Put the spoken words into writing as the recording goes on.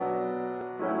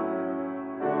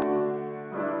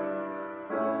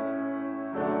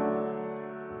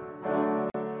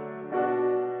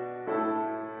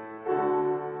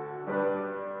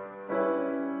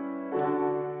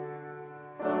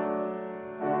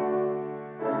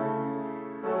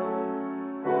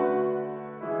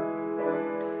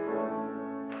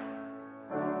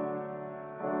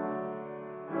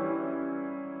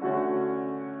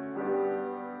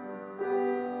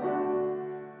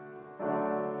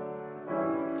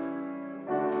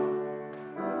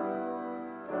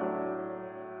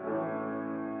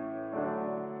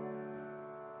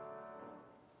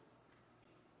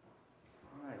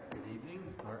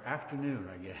afternoon,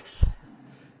 I guess.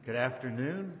 Good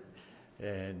afternoon,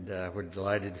 and we're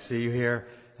delighted to see you here.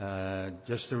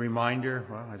 Just a reminder,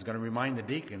 well, I was going to remind the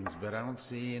deacons, but I don't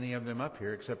see any of them up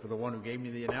here except for the one who gave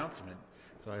me the announcement.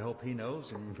 So I hope he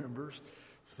knows and remembers.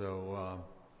 So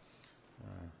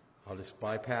I'll just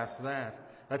bypass that.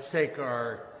 Let's take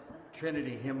our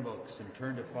Trinity hymn books and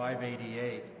turn to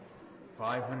 588.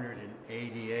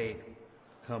 588.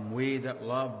 Come we that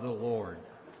love the Lord,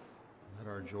 let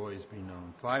our joys be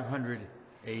known.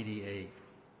 588.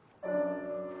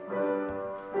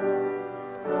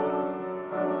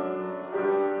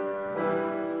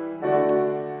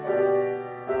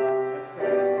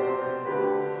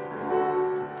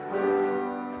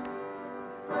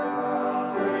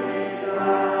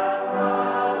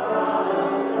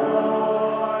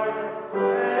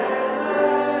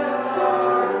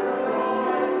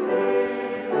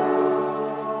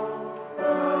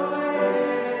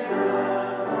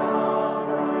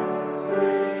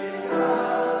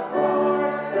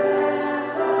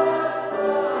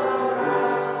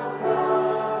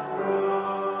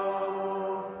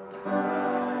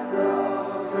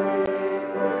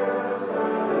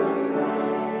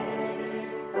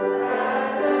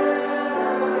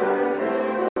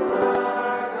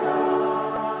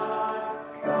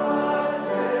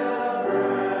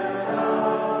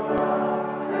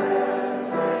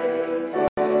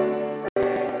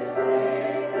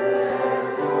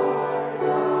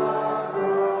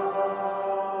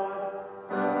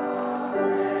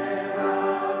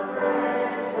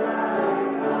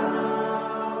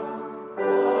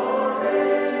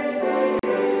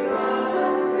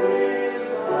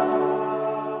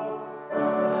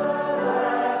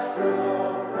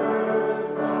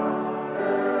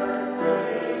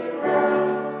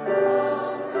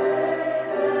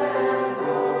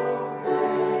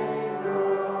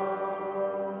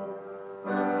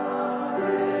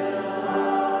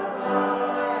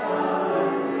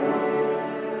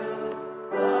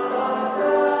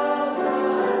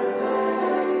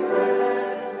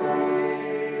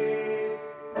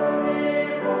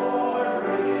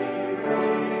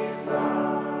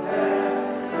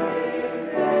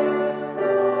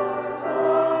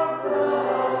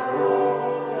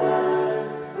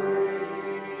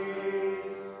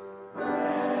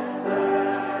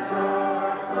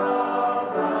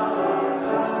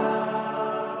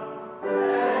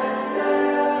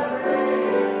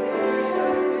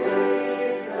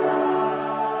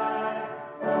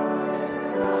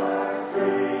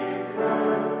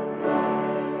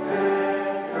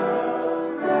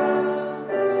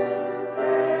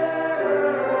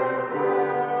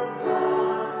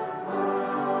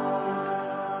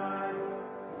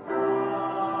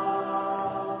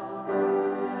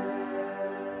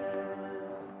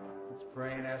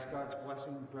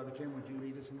 Brother Tim, would you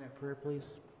lead us in that prayer,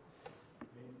 please?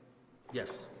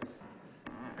 Yes.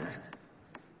 Our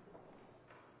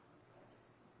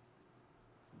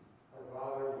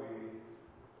Father, we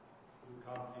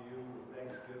come to you with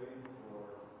thanksgiving for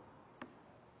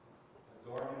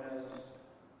adorning us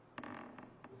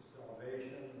with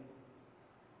salvation,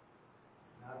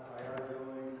 not by our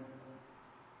doing,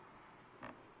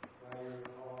 but by your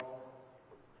call,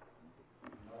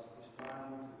 and us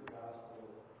responding to the gospel.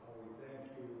 How we thank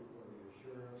you for the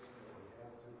assurance that we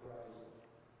have through Christ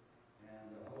and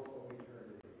the hope of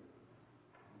eternity.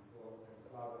 And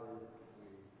Father,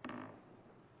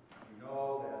 we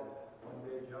know that one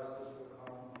day justice will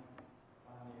come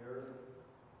on the earth.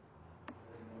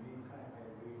 But in the meantime, may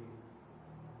we be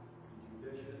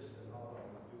judicious in all that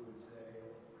we do and say,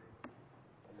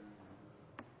 and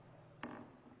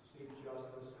seek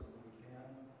justice when we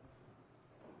can.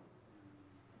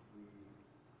 And we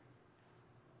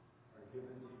are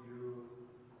given to you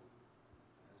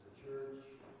as a church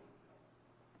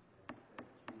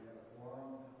that you have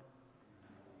formed.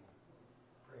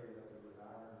 Pray that we would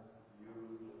honor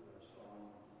you with our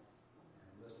song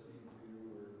and listening to your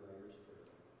word by your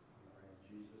Spirit. We pray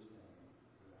in Jesus'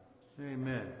 name.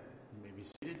 Amen. You may be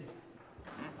seated.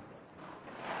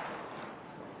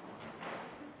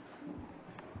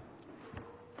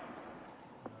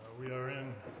 We are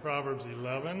in Proverbs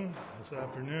 11 this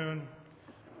afternoon.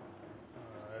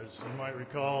 As you might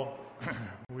recall,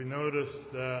 we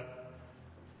noticed that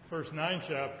the first 9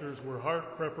 chapters were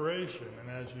heart preparation.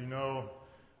 And as you know,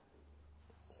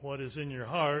 what is in your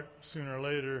heart, sooner or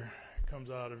later, comes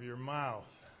out of your mouth.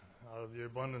 Out of the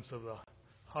abundance of the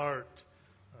heart,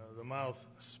 the mouth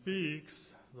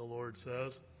speaks, the Lord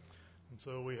says. And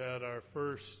so we had our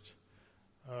first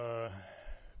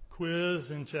quiz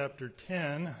in chapter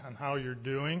 10 on how you're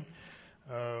doing.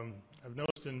 I've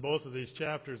noticed in both of these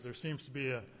chapters there seems to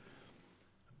be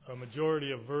a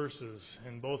majority of verses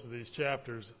in both of these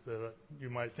chapters that you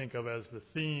might think of as the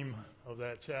theme of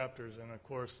that chapters. And of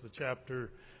course, the chapter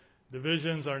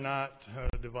divisions are not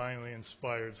divinely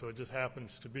inspired, so it just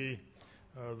happens to be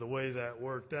the way that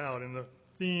worked out. And the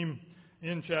theme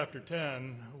in chapter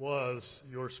 10 was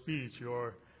your speech,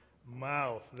 your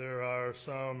mouth. There are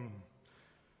some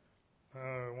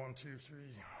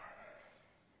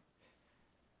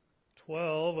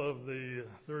 12 of the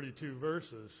 32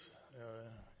 verses,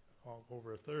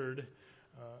 over a third,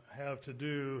 have to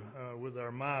do with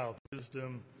our mouth.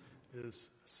 Wisdom is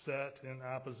set in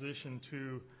opposition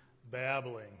to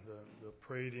babbling, the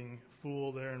prating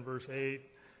fool there in verse 8.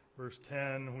 Verse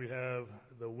 10, we have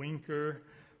the winker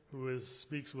who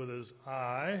speaks with his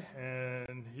eye,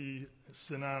 and he is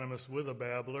synonymous with a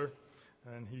babbler,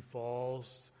 and he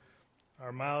falls.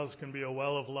 Our mouths can be a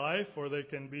well of life, or they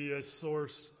can be a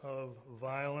source of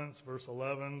violence. Verse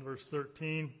 11, verse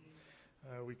 13,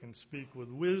 we can speak with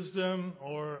wisdom,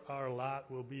 or our lot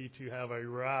will be to have a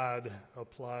rod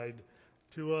applied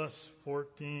to us.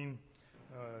 14,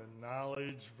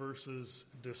 knowledge versus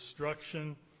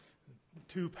destruction.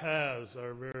 Two paths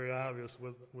are very obvious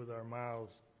with our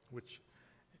mouths, which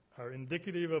are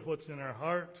indicative of what's in our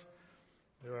heart.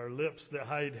 There are lips that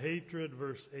hide hatred,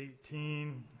 verse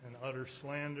 18, and utter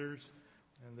slanders,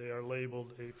 and they are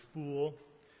labeled a fool.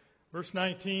 Verse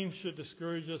 19 should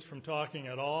discourage us from talking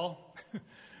at all.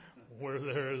 Where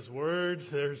there is words,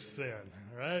 there's sin,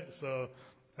 right? So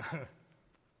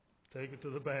take it to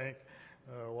the bank.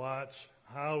 Watch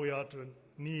how we ought to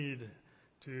need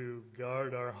to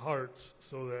guard our hearts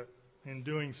so that in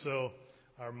doing so,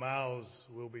 our mouths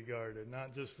will be guarded.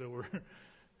 Not just that we're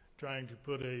trying to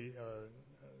put a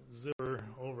zipper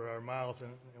over our mouth,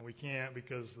 and we can't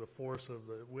because the force of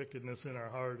the wickedness in our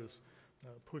heart is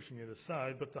pushing it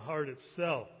aside, but the heart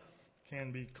itself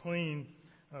can be cleaned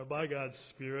by God's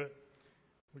Spirit.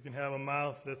 We can have a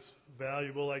mouth that's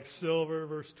valuable like silver,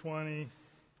 verse 20,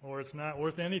 or it's not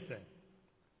worth anything.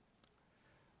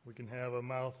 We can have a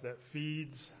mouth that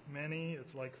feeds many.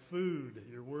 It's like food.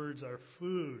 Your words are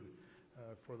food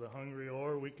for the hungry,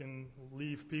 or we can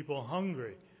leave people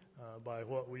hungry by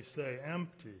what we say,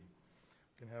 empty.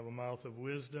 We can have a mouth of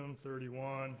wisdom,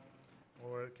 31,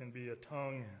 or it can be a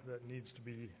tongue that needs to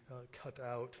be cut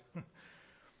out.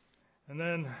 And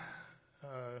then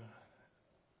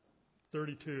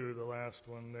 32, the last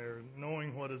one there,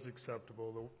 knowing what is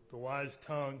acceptable. The wise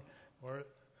tongue, or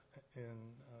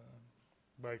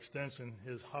by extension,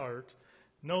 his heart,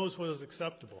 knows what is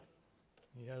acceptable.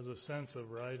 He has a sense of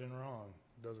right and wrong,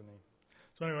 doesn't he?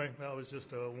 So anyway, that was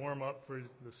just a warm-up for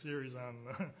the series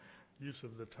on use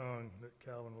of the tongue that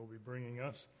Calvin will be bringing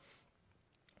us.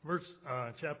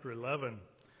 Chapter 11,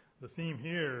 the theme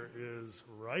here is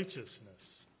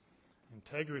righteousness,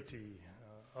 integrity,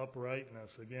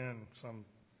 uprightness. Again, some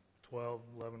 12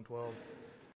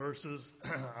 verses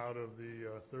out of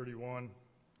the 31.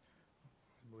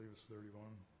 I believe it's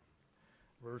 31.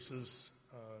 Verses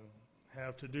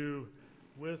have to do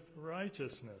with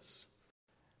righteousness.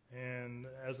 And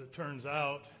as it turns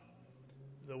out,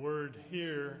 the word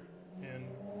here, and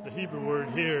the Hebrew word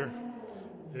here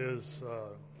is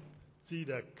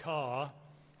tzedakah.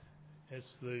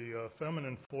 It's the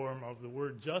feminine form of the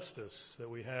word justice that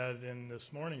we had in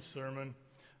this morning's sermon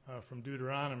from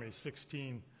Deuteronomy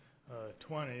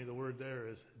 16:20. The word there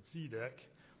is tzedek,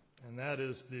 and that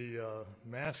is the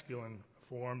masculine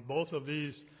form. Both of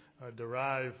these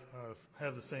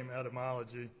have the same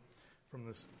etymology from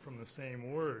the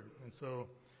same word. And so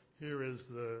here is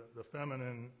the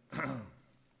feminine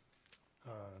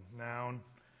noun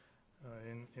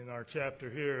in our chapter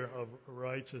here of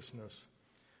righteousness.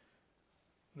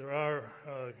 There are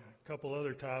a couple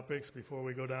other topics before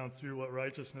we go down through what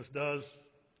righteousness does.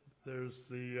 There's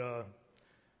the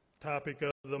topic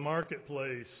of the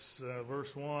marketplace,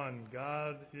 verse 1.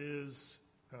 God is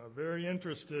very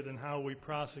interested in how we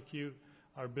prosecute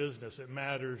our business. It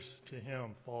matters to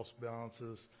him. False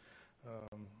balances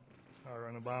are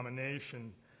an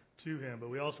abomination to him. But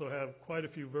we also have quite a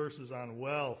few verses on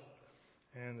wealth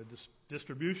and the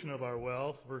distribution of our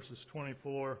wealth, verses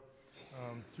 24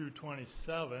 through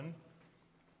 27.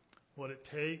 What it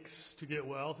takes to get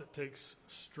wealth, it takes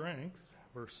strength,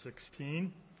 verse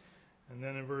 16. And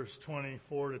then in verse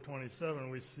 24 to 27,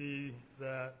 we see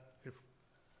that if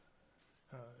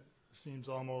seems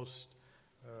almost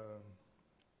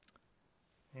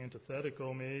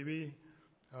antithetical maybe.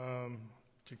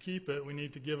 To keep it, we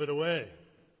need to give it away.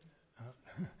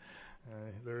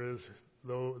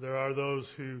 There are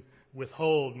those who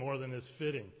withhold more than is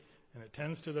fitting, and it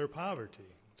tends to their poverty.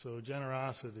 So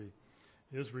generosity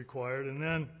is required. And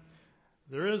then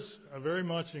there is a very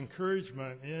much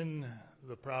encouragement in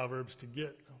the Proverbs to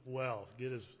get wealth,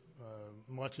 get as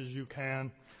much as you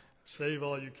can, save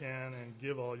all you can, and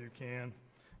give all you can.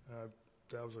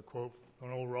 That was a quote,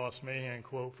 an old Ross Mahan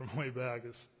quote from way back.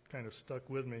 It's kind of stuck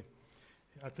with me.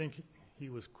 I think he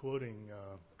was quoting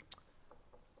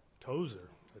Tozer,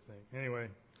 I think. Anyway,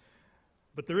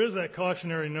 but there is that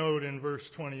cautionary note in verse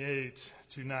 28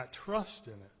 to not trust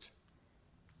in it.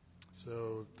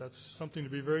 So that's something to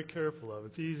be very careful of.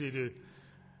 It's easy to,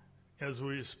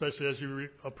 especially as you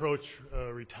approach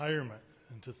retirement,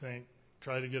 and to think,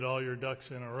 try to get all your ducks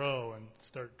in a row and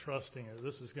start trusting it.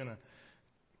 This is going to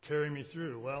carry me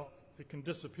through. Well, it can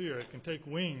disappear. It can take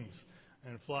wings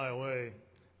and fly away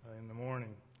in the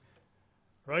morning.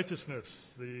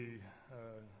 Righteousness, the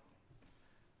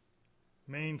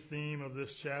main theme of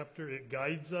this chapter. It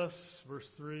guides us, verse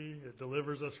 3. It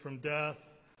delivers us from death.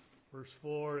 Verse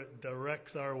 4, it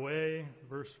directs our way.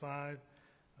 Verse 5,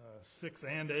 6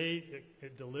 and 8,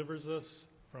 it delivers us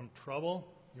from trouble.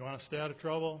 You want to stay out of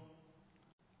trouble?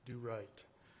 Do right.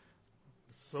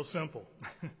 It's so simple.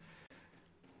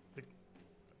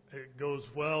 It goes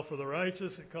well for the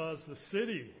righteous. It causes the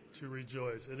city to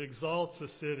rejoice. It exalts the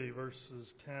city,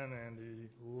 verses 10 and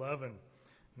 11.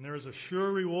 And there is a sure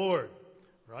reward.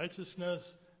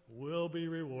 Righteousness will be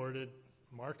rewarded.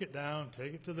 Mark it down.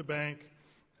 Take it to the bank.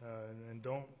 And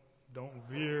don't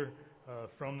veer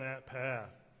from that path.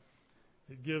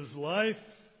 It gives life,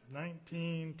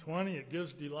 19:20. It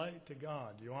gives delight to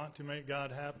God. Do you want to make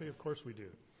God happy? Of course we do.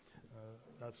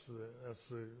 That's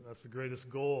the greatest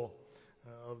goal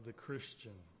of the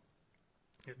Christian.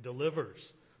 It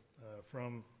delivers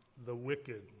from the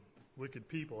wicked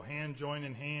people. Hand join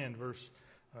in hand, verse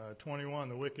 21.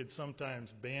 The wicked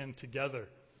sometimes band together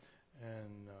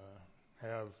and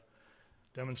have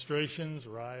demonstrations,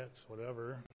 riots,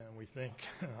 whatever, and we think,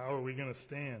 how are we going to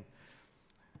stand?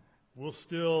 We'll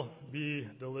still be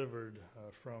delivered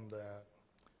from that.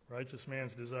 Righteous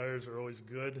man's desires are always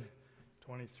good.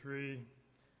 23.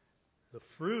 The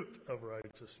fruit of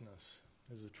righteousness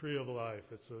is a tree of life.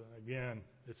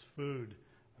 It's food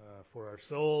for our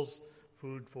souls,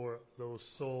 food for those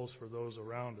souls, for those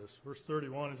around us. Verse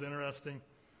 31 is interesting.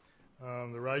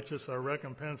 The righteous are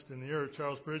recompensed in the earth.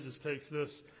 Charles Bridges takes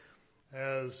this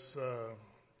as,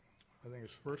 I think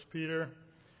it's 1 Peter,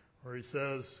 where he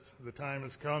says, the time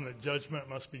has come that judgment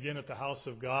must begin at the house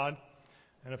of God.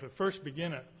 And if it first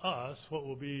begin at us, what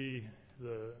will be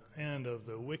the end of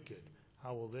the wicked?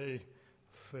 How will they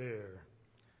fare?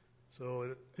 So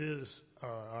it is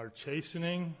our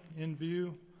chastening in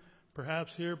view,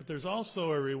 perhaps here, but there's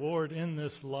also a reward in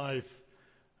this life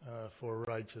for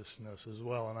righteousness as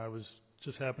well. And I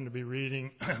just happened to be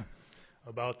reading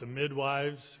about the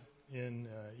midwives in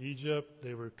Egypt.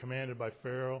 They were commanded by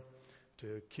Pharaoh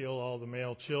to kill all the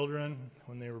male children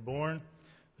when they were born.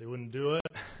 They wouldn't do it.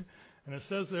 And it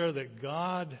says there that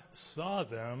God saw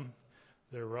them,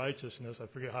 their righteousness, I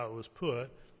forget how it was put,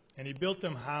 and he built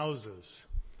them houses.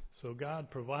 So God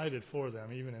provided for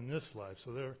them even in this life.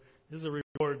 So there is a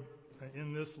reward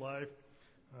in this life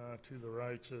to the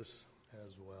righteous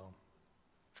as well.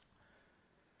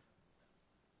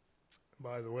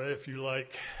 By the way, if you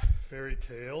like fairy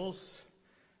tales,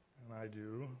 and I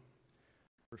do,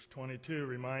 verse 22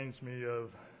 reminds me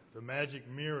of the magic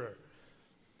mirror.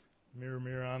 Mirror,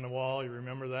 mirror on the wall, you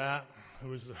remember that? Who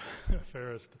was the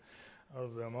fairest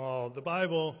of them all? The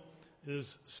Bible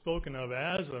is spoken of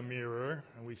as a mirror,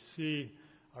 and we see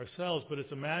ourselves, but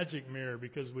it's a magic mirror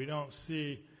because we don't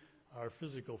see our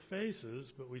physical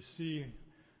faces, but we see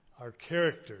our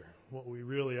character, what we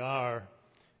really are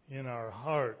in our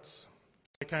hearts.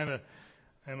 I kind of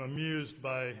am amused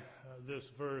by this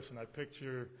verse, and I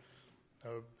picture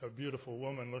a beautiful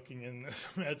woman looking in this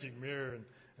magic mirror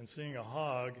and seeing a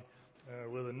hog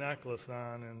with a necklace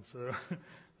on, and so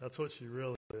that's what she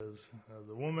really is.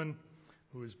 The woman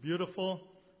who is beautiful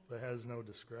but has no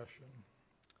discretion.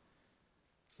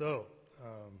 So,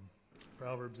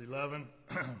 Proverbs 11,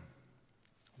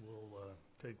 we'll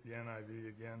take the NIV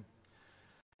again.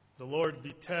 The Lord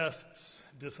detests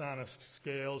dishonest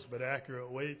scales, but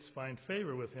accurate weights find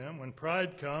favor with him. When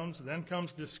pride comes, then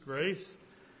comes disgrace,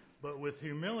 but with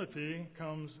humility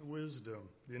comes wisdom.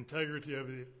 The integrity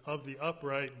of the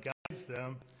upright guides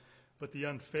them, but the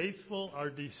unfaithful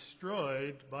are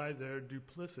destroyed by their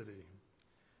duplicity.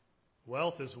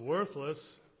 Wealth is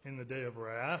worthless in the day of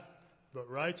wrath, but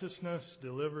righteousness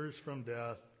delivers from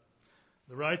death.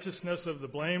 The righteousness of the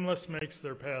blameless makes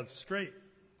their paths straight,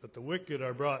 but the wicked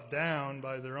are brought down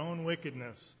by their own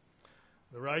wickedness.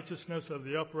 The righteousness of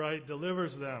the upright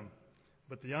delivers them,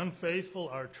 but the unfaithful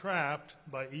are trapped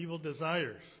by evil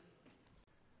desires.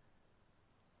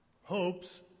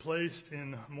 Hopes placed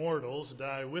in mortals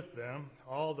die with them.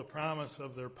 All the promise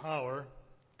of their power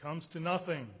comes to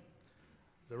nothing.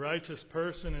 The righteous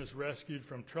person is rescued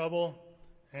from trouble,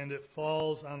 and it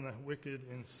falls on the wicked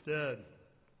instead.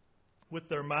 With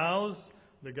their mouths,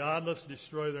 the godless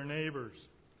destroy their neighbors,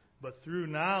 but through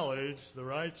knowledge the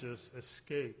righteous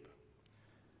escape.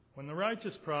 When the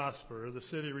righteous prosper, the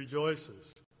city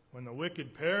rejoices. When the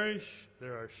wicked perish,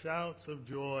 there are shouts of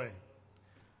joy.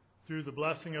 Through the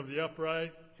blessing of the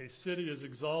upright, a city is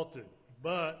exalted,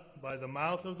 but by the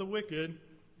mouth of the wicked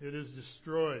it is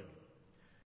destroyed.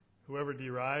 Whoever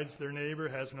derides their neighbor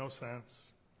has no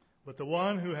sense, but the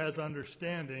one who has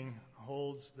understanding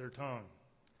holds their tongue.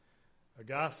 A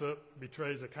gossip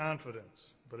betrays a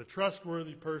confidence, but a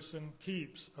trustworthy person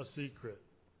keeps a secret.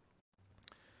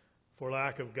 For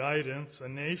lack of guidance, a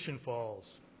nation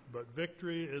falls, but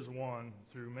victory is won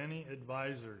through many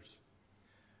advisers.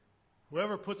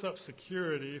 Whoever puts up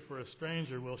security for a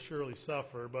stranger will surely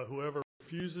suffer, but whoever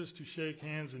refuses to shake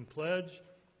hands in pledge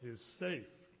is safe.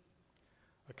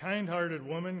 A kind-hearted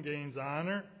woman gains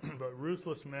honor, but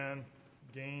ruthless men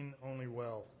gain only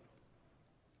wealth.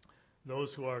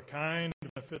 Those who are kind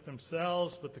benefit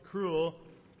themselves, but the cruel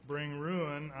bring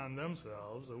ruin on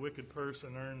themselves. A wicked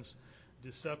person earns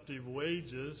deceptive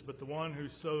wages, but the one who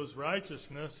sows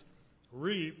righteousness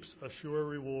reaps a sure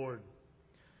reward.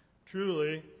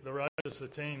 Truly, the righteous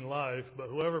attain life, but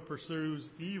whoever pursues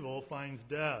evil finds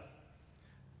death.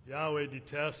 Yahweh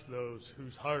detests those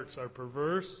whose hearts are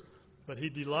perverse, but he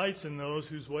delights in those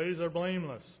whose ways are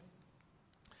blameless.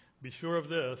 Be sure of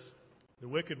this, the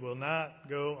wicked will not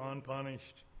go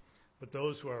unpunished, but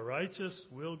those who are righteous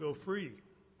will go free.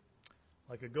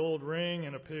 Like a gold ring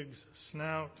in a pig's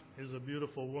snout is a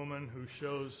beautiful woman who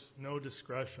shows no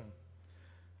discretion.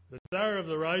 The desire of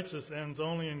the righteous ends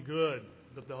only in good,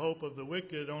 but the hope of the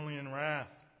wicked only in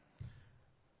wrath.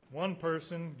 One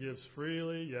person gives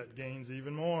freely, yet gains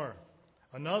even more.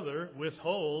 Another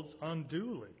withholds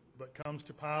unduly, but comes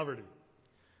to poverty.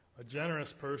 A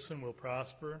generous person will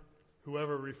prosper.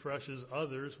 Whoever refreshes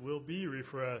others will be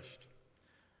refreshed.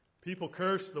 People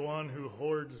curse the one who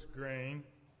hoards grain,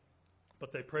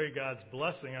 but they pray God's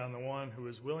blessing on the one who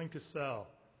is willing to sell.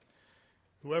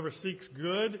 Whoever seeks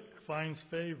good finds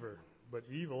favor, but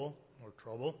evil, or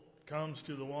trouble, comes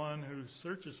to the one who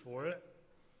searches for it.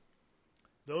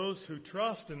 Those who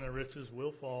trust in their riches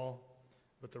will fall,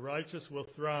 but the righteous will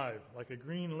thrive like a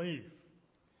green leaf.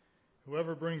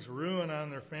 Whoever brings ruin on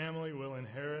their family will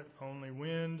inherit only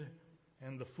wind,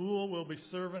 and the fool will be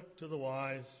servant to the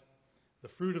wise. The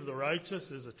fruit of the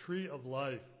righteous is a tree of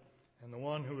life, and the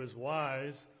one who is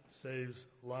wise saves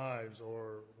lives,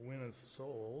 or winneth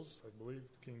souls, I believe,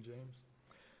 King James.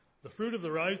 The fruit of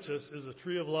the righteous is a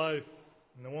tree of life,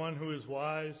 and the one who is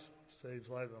wise saves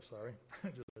lives. I'm sorry, I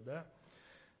just read that.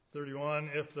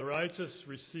 31, if the righteous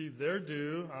receive their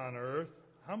due on earth,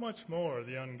 how much more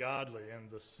the ungodly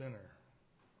and the sinner?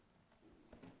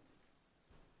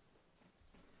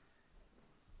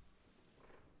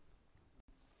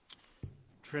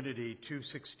 Trinity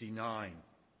 269.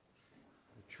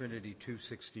 Trinity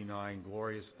 269,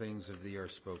 glorious things of thee are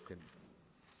spoken.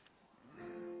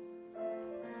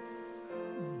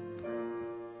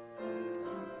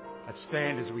 Let's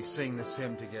stand as we sing this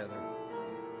hymn together. Amen.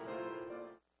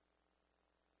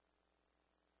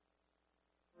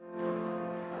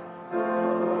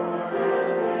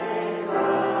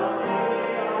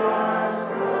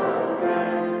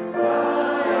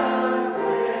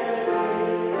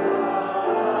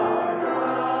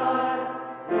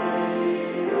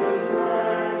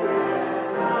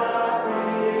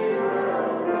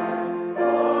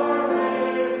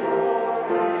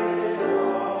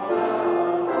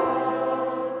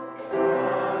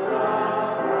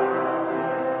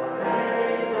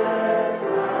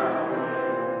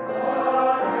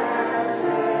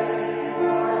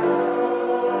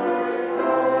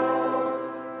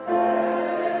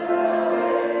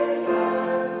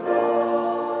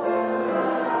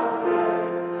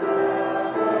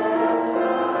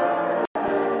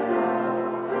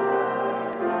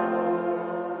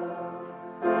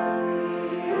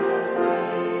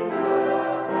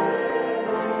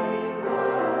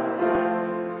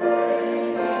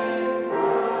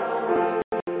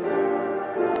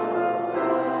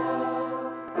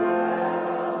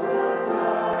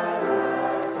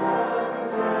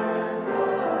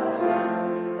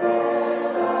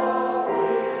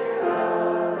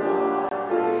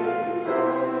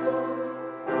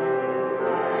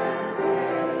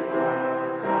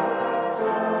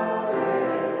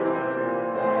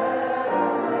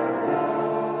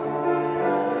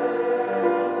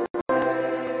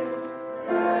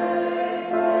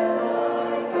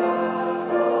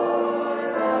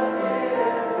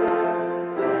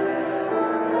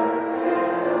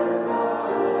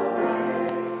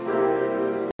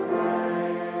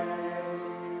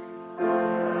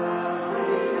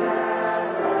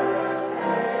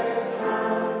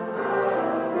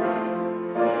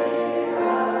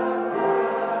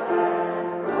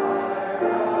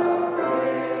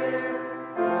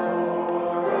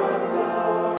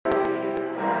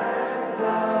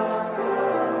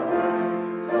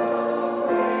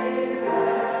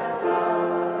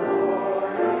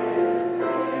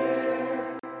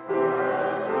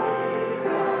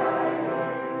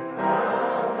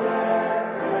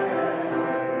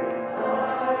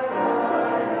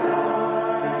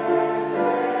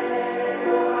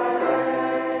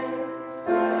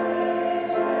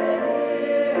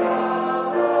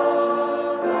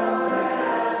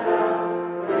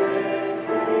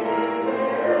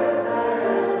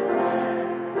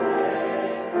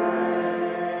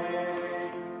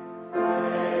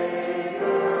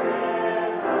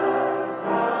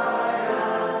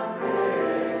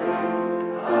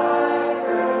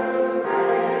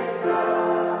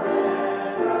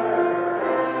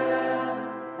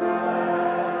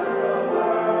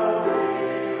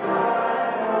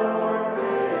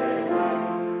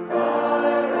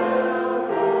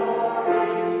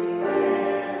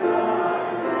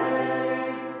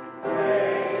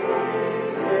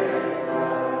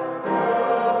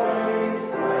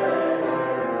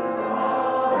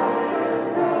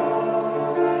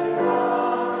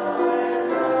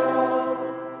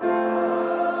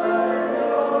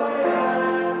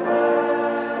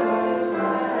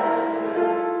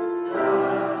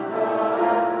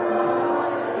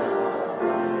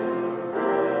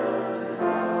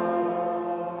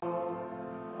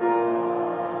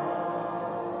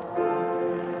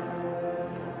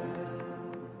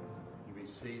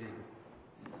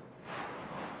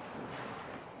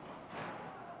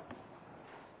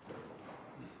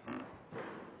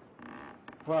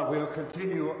 Well, we'll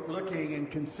continue looking and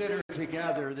consider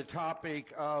together the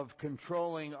topic of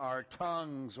controlling our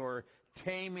tongues or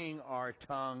taming our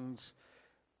tongues.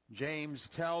 James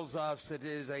tells us it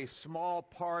is a small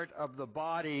part of the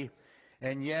body,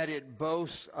 and yet it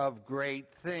boasts of great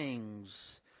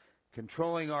things.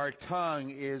 Controlling our tongue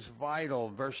is vital.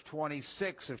 Verse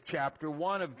 26 of chapter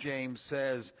 1 of James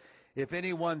says, if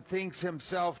anyone thinks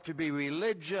himself to be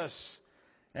religious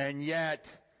and yet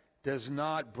does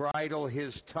not bridle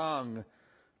his tongue,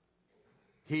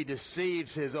 he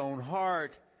deceives his own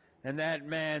heart, and that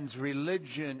man's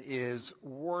religion is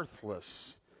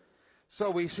worthless. So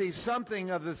we see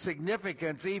something of the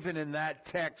significance even in that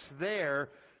text there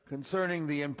concerning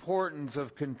the importance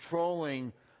of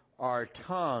controlling our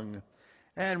tongue.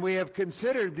 And we have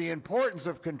considered the importance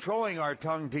of controlling our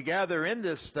tongue together in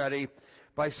this study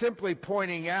by simply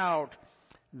pointing out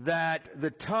that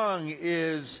the tongue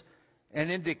is an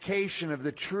indication of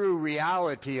the true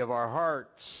reality of our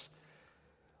hearts,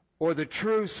 or the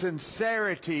true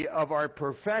sincerity of our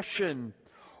profession,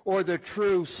 or the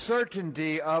true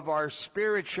certainty of our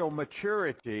spiritual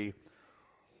maturity,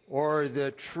 or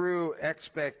the true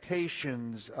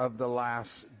expectations of the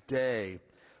last day.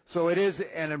 So it is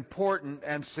an important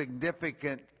and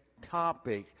significant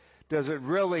topic. Does it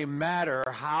really matter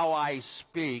how I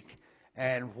speak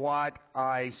and what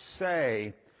I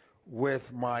say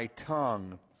with my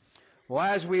tongue? Well,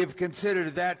 as we have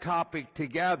considered that topic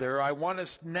together, I want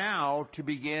us now to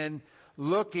begin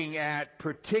looking at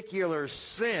particular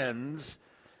sins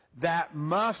that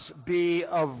must be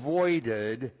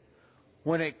avoided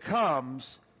when it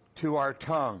comes to our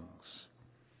tongues.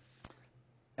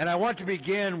 And I want to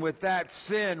begin with that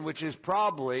sin which is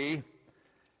probably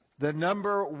the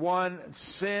number one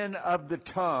sin of the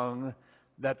tongue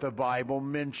that the Bible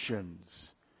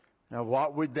mentions. Now,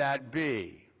 what would that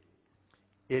be?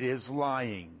 It is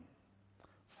lying,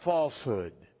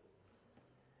 falsehood.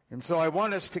 And so I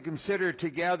want us to consider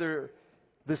together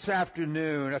this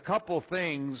afternoon a couple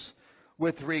things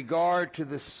with regard to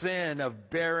the sin of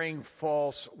bearing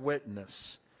false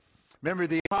witness. Remember,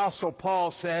 the Apostle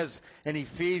Paul says in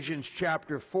Ephesians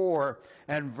chapter 4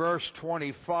 and verse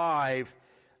 25,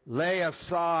 lay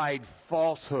aside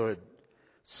falsehood,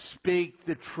 speak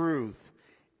the truth,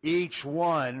 each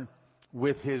one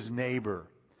with his neighbor.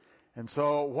 And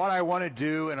so what I want to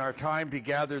do in our time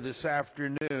together this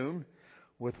afternoon,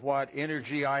 with what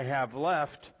energy I have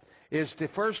left, is to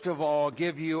first of all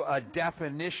give you a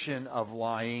definition of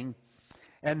lying,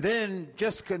 and then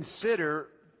just consider,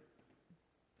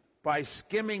 by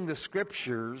skimming the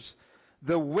scriptures,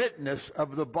 the witness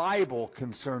of the Bible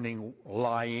concerning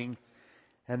lying.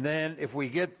 And then if we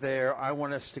get there, I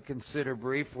want us to consider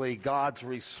briefly God's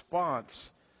response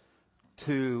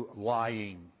to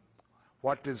lying.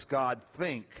 What does God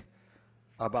think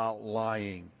about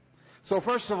lying? So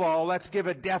first of all, let's give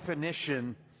a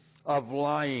definition of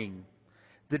lying.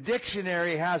 The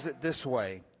dictionary has it this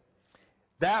way: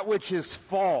 that which is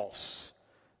false,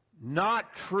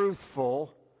 not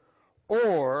truthful,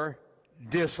 or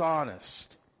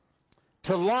dishonest.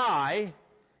 To lie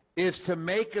is to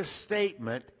make a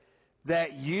statement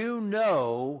that you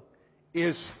know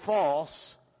is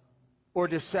false or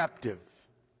deceptive.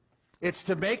 It's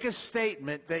to make a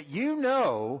statement that you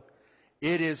know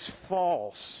it is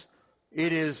false,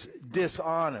 it is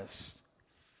dishonest.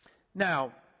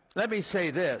 Now, let me say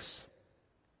this.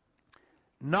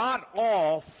 Not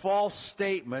all false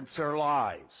statements are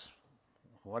lies.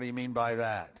 What do you mean by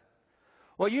that?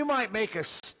 Well, you might make a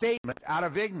statement out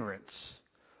of ignorance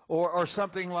or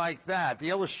something like that.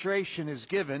 The illustration is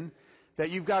given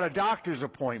that you've got a doctor's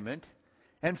appointment,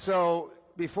 and so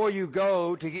before you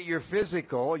go to get your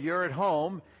physical, you're at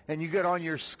home and you get on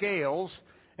your scales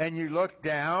and you look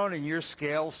down and your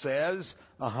scale says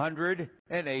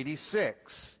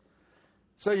 186.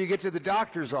 So you get to the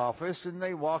doctor's office and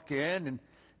they walk in and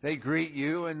they greet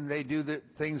you and they do the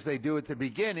things they do at the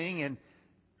beginning, and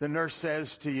the nurse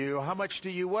says to you, how much do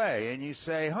you weigh? And you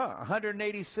say,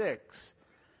 186.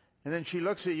 And then she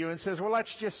looks at you and says, well,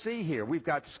 let's just see here. We've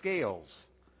got scales.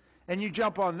 And you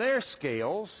jump on their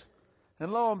scales,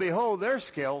 and lo and behold, their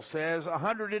scale says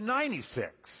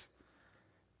 196.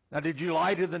 Now, did you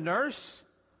lie to the nurse?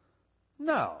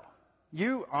 No.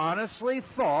 You honestly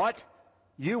thought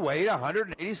you weighed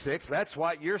 186. That's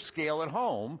what your scale at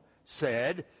home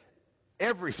said.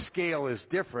 Every scale is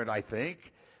different, I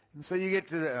think. And so you get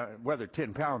to whether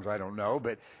 10 pounds, I don't know,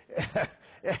 but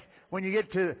when you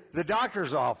get to the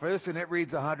doctor's office and it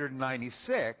reads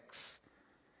 196,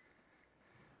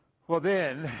 well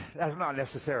then, that's not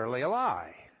necessarily a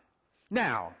lie.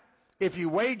 Now, if you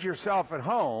weighed yourself at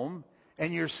home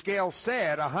and your scale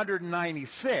said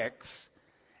 196,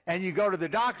 and you go to the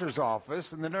doctor's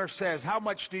office, and the nurse says, "How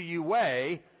much do you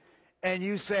weigh?" And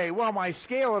you say, "Well, my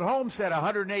scale at home said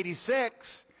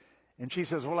 186. And she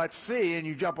says, "Well, let's see." And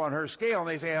you jump on her scale, and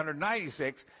they say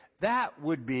 196. That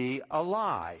would be a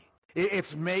lie.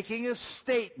 It's making a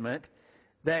statement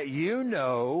that you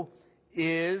know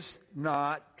is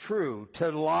not true.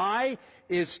 To lie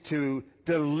is to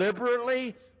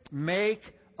deliberately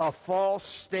make a false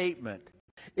statement.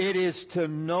 It is to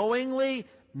knowingly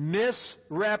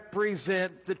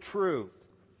misrepresent the truth.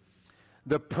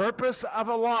 The purpose of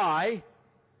a lie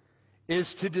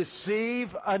is to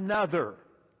deceive another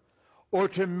or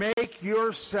to make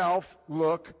yourself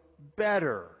look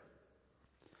better.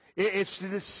 It's to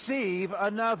deceive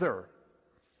another.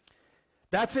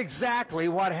 That's exactly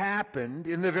what happened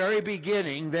in the very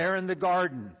beginning there in the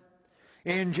garden.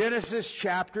 In Genesis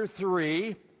chapter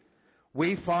 3,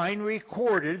 we find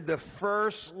recorded the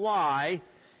first lie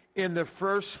in the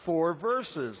first 4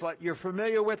 verses. You're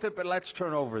familiar with it, but let's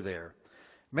turn over there.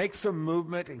 Make some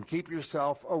movement and keep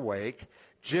yourself awake.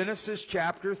 Genesis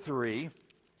chapter 3,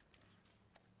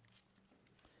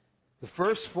 the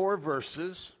first 4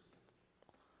 verses.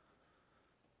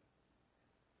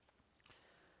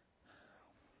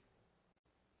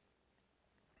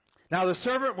 Now the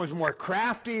serpent was more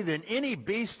crafty than any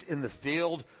beast in the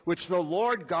field which the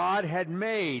Lord God had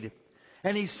made.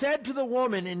 And he said to the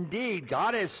woman, "Indeed,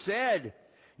 God has said,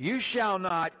 you shall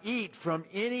not eat from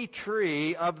any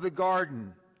tree of the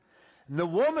garden." And the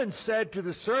woman said to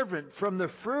the serpent, "From the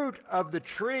fruit of the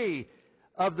tree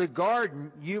of the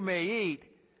garden you may eat,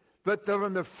 but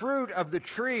from the fruit of the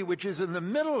tree which is in the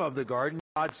middle of the garden,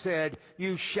 God said,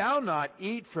 you shall not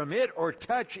eat from it or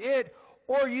touch it,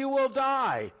 or you will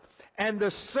die." And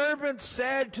the serpent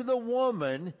said to the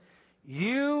woman,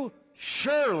 "You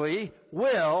surely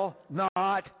will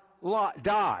not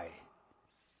die."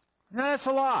 Now, that's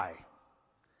a lie.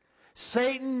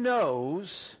 Satan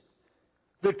knows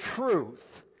the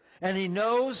truth, and he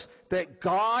knows that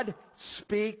God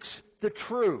speaks the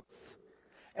truth.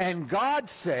 And God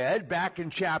said, back in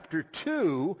chapter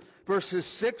 2, verses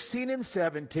 16 and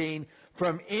 17,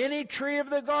 "From any tree of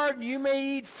the garden you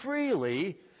may eat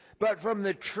freely, but from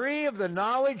the tree of the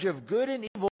knowledge of good and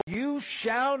evil you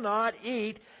shall not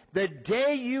eat. The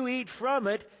day you eat from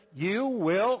it, you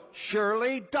will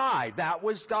surely die." That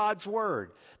was God's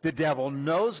word. The devil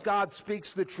knows God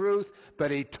speaks the truth,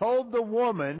 but he told the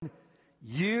woman,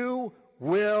 "You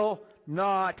will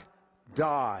not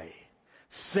die."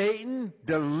 Satan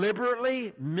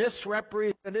deliberately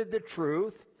misrepresented the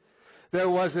truth. There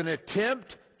was an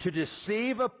attempt to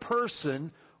deceive a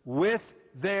person with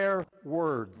their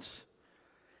words.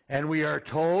 And we are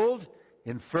told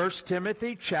in 1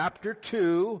 Timothy chapter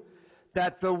 2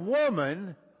 that the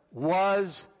woman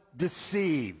was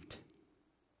deceived.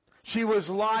 She was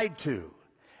lied to,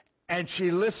 and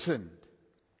she listened.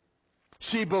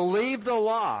 She believed the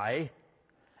lie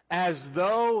as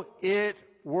though it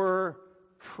were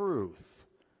truth.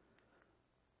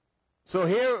 So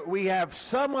here we have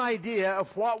some idea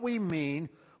of what we mean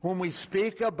when we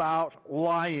speak about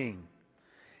lying.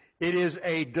 It is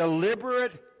a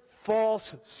deliberate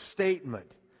false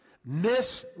statement,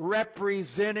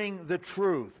 misrepresenting the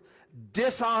truth,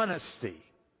 dishonesty,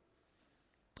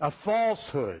 a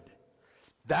falsehood.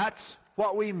 That's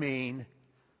what we mean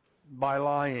by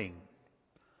lying.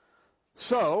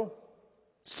 So,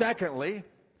 secondly,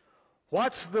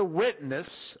 what's the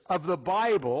witness of the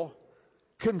Bible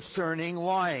concerning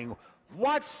lying?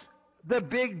 What's the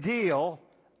big deal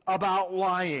about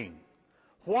lying?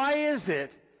 Why is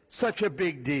it such a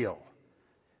big deal?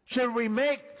 Should we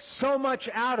make so much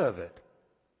out of it?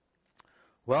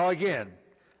 Well, again,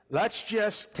 let's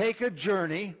just take a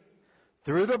journey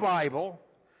through the Bible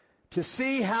to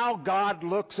see how God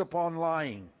looks upon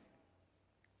lying.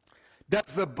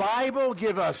 Does the Bible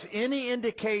give us any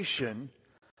indication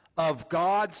of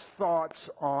God's thoughts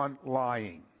on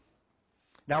lying?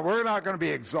 Now, we're not going to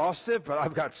be exhaustive, but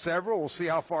I've got several. We'll see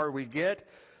how far we get.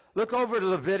 Look over to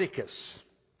Leviticus.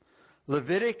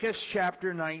 Leviticus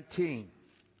chapter 19.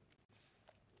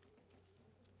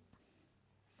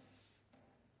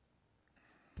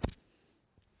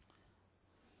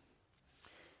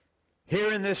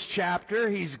 Here in this chapter,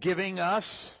 he's giving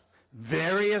us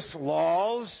various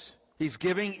laws. He's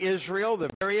giving Israel the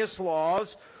various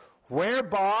laws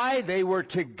whereby they were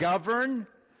to govern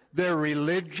their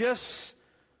religious,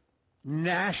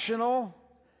 national,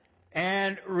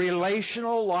 and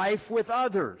relational life with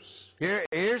others.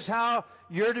 Here's how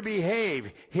you're to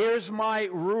behave. Here's my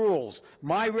rules,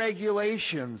 my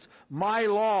regulations, my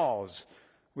laws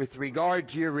with regard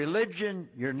to your religion,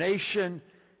 your nation,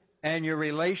 and your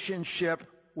relationship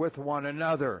with one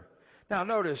another. Now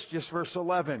notice just verse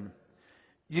 11.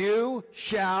 You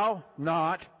shall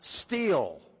not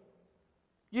steal.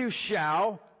 You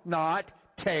shall not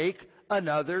take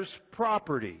another's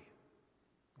property.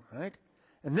 Right?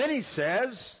 And then he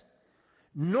says,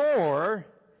 nor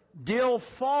deal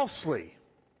falsely.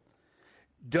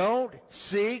 Don't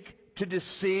seek to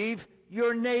deceive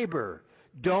your neighbor.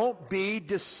 Don't be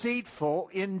deceitful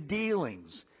in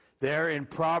dealings. There in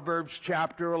Proverbs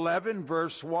chapter 11,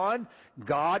 verse 1,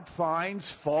 God finds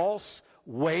false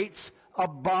weights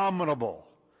abominable.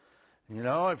 You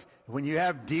know, when you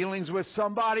have dealings with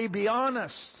somebody, be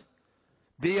honest.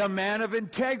 Be a man of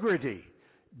integrity.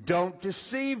 Don't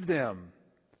deceive them.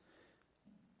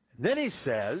 Then he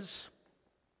says,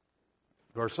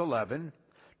 verse 11,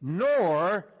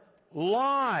 nor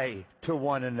lie to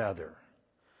one another.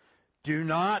 Do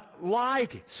not lie.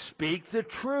 Speak the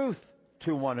truth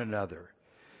to one another.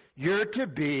 You're to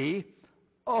be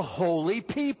a holy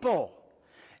people.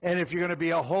 And if you're going to be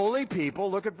a holy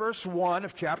people, look at verse 1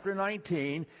 of chapter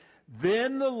 19.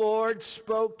 Then the Lord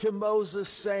spoke to Moses,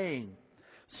 saying,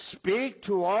 speak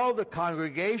to all the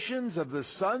congregations of the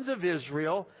sons of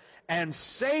Israel, and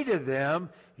say to them,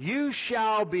 you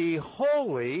shall be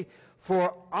holy,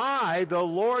 for I, the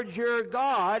Lord your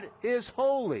God, is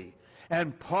holy.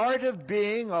 And part of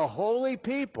being a holy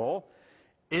people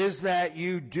is that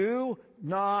you do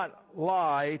not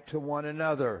lie to one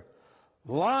another.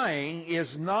 Lying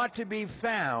is not to be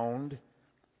found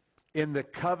in the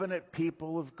covenant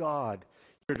people of God.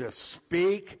 You're to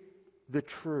speak the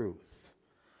truth.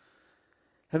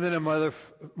 And then another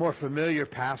more familiar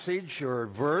passage or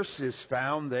verse is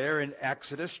found there in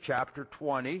Exodus chapter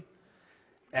 20.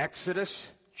 Exodus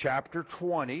chapter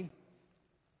 20.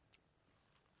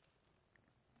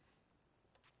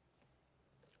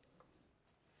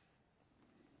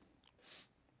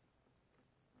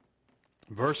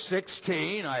 Verse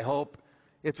 16, I hope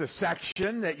it's a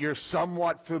section that you're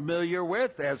somewhat familiar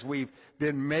with as we've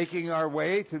been making our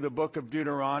way through the book of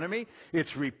Deuteronomy.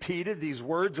 It's repeated. These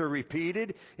words are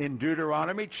repeated in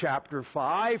Deuteronomy chapter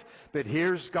 5. But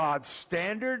here's God's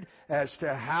standard as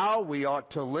to how we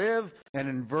ought to live. And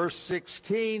in verse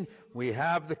 16, we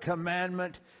have the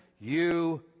commandment,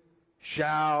 you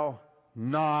shall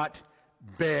not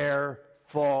bear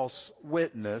false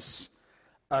witness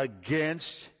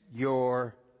against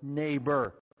your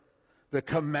neighbor. The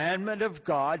commandment of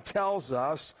God tells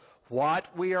us what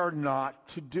we are not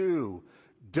to do.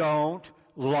 Don't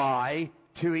lie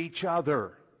to each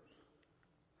other.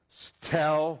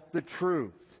 Tell the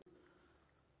truth.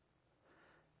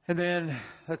 And then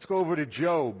let's go over to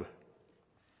Job.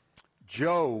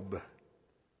 Job,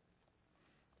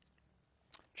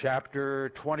 chapter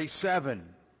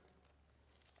 27.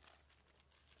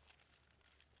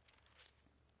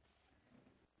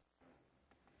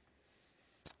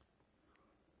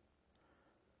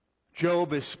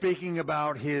 Job is speaking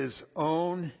about his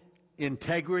own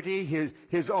integrity,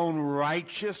 his own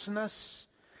righteousness.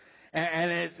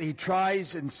 And as he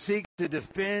tries and seeks to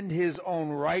defend his own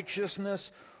righteousness,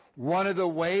 one of the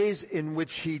ways in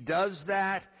which he does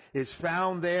that is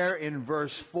found there in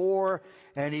verse 4.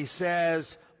 And he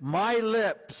says, my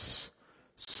lips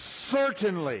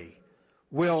certainly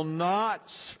will not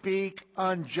speak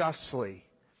unjustly,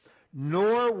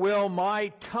 nor will my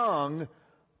tongue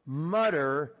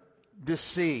mutter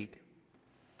deceit.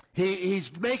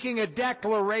 He's making a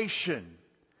declaration.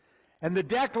 And the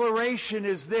declaration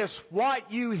is this: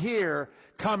 what you hear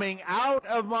coming out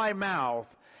of my mouth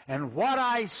and what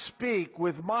I speak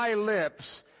with my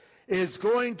lips is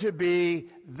going to be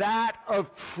that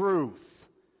of truth.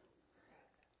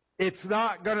 It's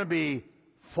not going to be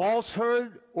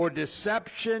falsehood or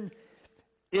deception.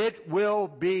 It will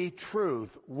be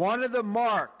truth. One of the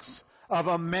marks of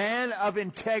a man of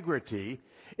integrity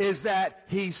is that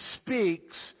he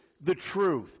speaks the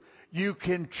truth. You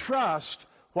can trust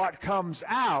what comes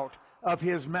out of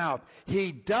his mouth.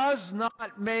 He does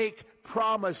not make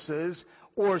promises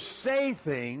or say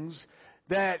things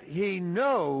that he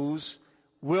knows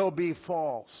will be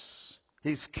false.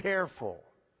 He's careful.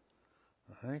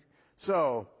 All right?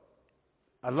 So,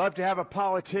 I'd love to have a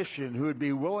politician who would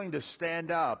be willing to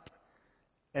stand up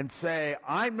and say,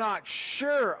 I'm not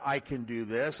sure I can do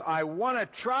this. I want to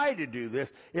try to do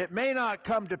this. It may not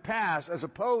come to pass, as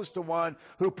opposed to one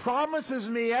who promises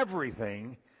me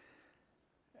everything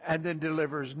and then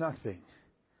delivers nothing,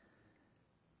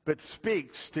 but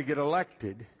speaks to get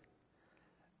elected,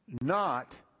 not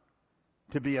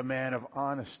to be a man of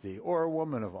honesty or a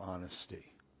woman of honesty.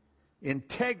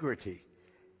 Integrity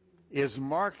is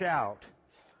marked out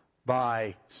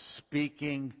by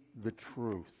speaking the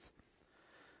truth.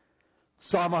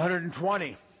 Psalm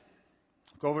 120,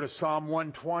 Go over to Psalm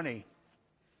 120.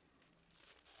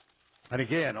 And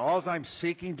again, all I'm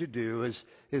seeking to do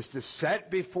is to set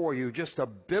before you just a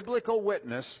biblical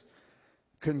witness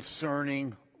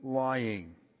concerning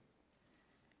lying.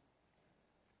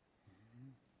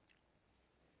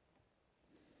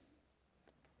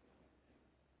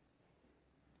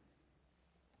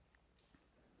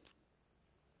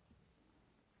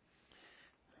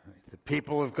 The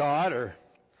people of God are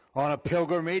on a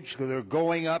pilgrimage. They're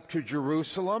going up to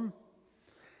Jerusalem.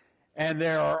 And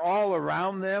there are all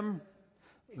around them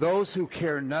those who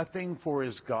care nothing for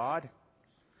his God.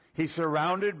 He's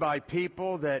surrounded by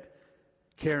people that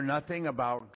care nothing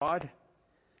about God.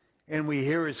 And we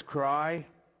hear his cry.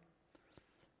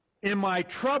 In my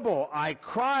trouble I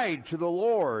cried to the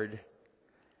Lord,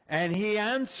 and he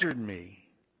answered me.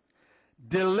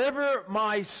 Deliver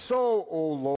my soul,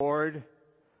 O Lord,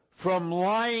 from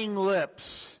lying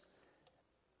lips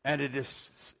and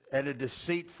a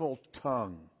deceitful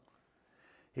tongue.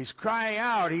 He's crying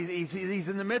out. He's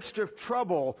in the midst of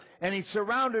trouble, and he's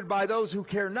surrounded by those who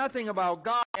care nothing about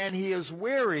God, and he is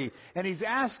weary, and he's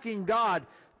asking God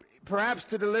perhaps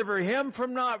to deliver him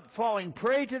from not falling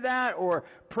prey to that, or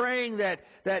praying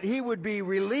that he would be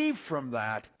relieved from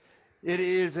that. It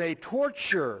is a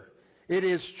torture. It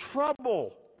is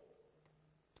trouble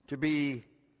to be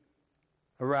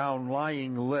around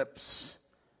lying lips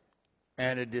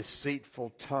and a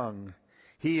deceitful tongue.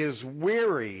 He is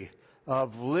weary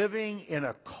of living in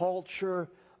a culture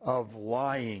of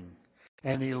lying,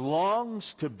 and he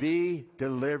longs to be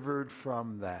delivered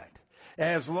from that.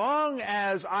 As long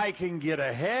as I can get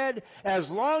ahead,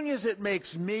 as long as it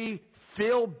makes me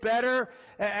feel better,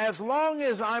 as long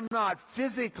as I'm not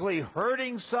physically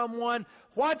hurting someone,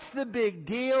 what's the big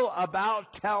deal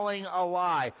about telling a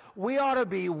lie? We ought to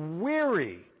be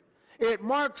weary. It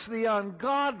marks the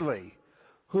ungodly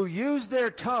who use their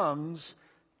tongues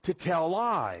to tell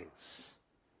lies.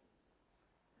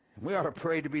 We ought to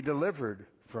pray to be delivered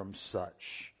from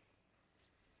such.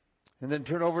 And then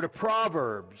turn over to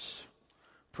Proverbs.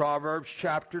 Proverbs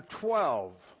chapter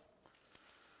 12.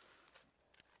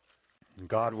 And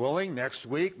God willing, next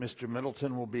week, Mr.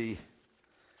 Middleton will be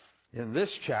in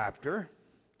this chapter.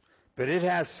 But it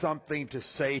has something to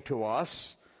say to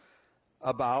us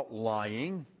about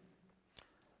lying.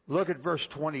 Look at verse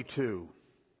 22.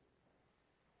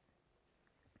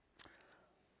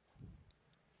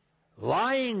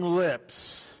 Lying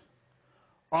lips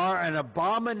are an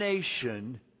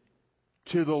abomination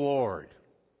to the Lord.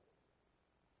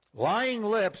 Lying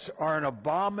lips are an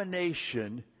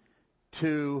abomination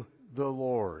to the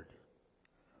Lord.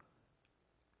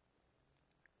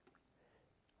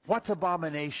 What's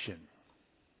abomination?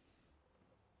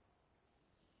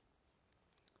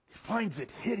 He finds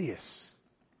it hideous.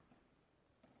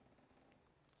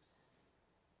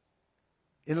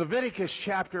 In Leviticus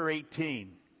chapter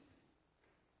 18,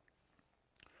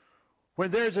 when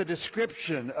there's a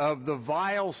description of the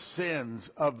vile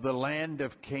sins of the land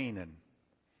of Canaan,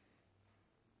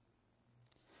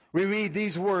 we read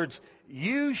these words,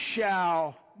 "You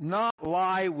shall not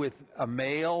lie with a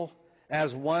male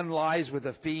as one lies with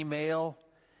a female.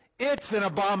 It's an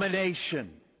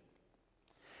abomination.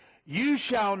 You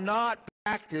shall not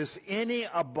practice any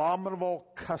abominable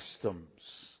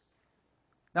customs."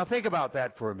 Now think about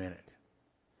that for a minute.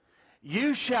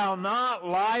 You shall not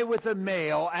lie with a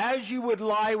male as you would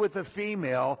lie with a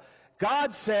female.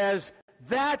 God says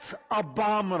that's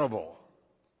abominable.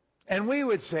 And we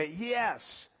would say,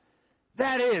 yes,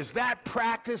 that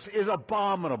practice is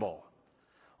abominable.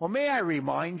 Well, may I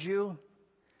remind you,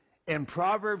 in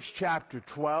Proverbs chapter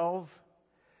 12,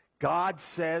 God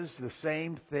says the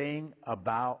same thing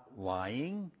about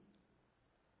lying.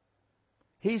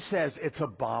 He says it's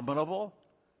abominable.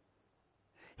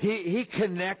 He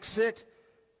connects it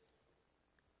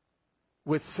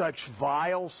with such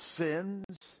vile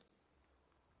sins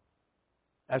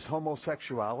as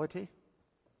homosexuality.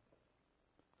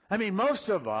 I mean, most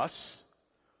of us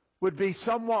would be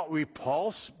somewhat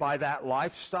repulsed by that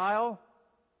lifestyle.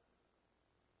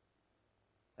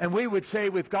 And we would say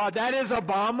with God, that is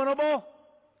abominable.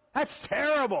 That's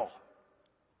terrible.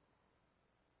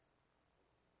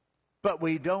 But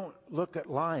we don't look at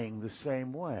lying the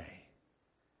same way.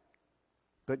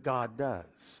 But God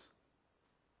does.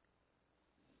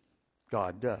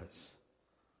 God does.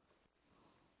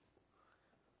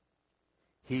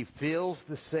 He feels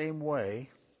the same way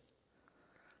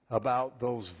about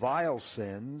those vile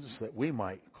sins that we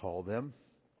might call them.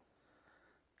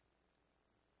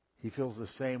 He feels the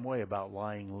same way about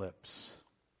lying lips.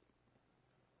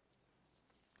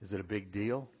 Is it a big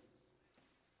deal?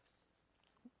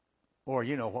 Or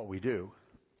you know what we do.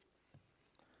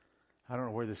 I don't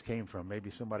know where this came from. Maybe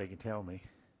somebody can tell me.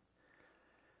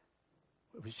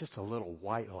 It was just a little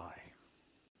white lie.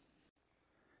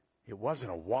 It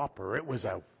wasn't a whopper. It was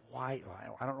a white lie.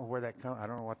 I don't know where that comes. I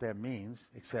don't know what that means,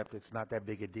 except it's not that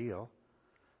big a deal.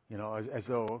 You know, as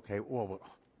though, okay, well,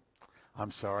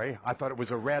 I'm sorry. I thought it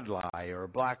was a red lie or a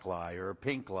black lie or a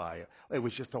pink lie. It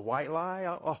was just a white lie?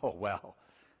 Oh, well.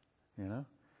 You know?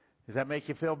 Does that make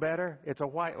you feel better? It's a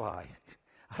white lie.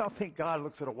 I don't think God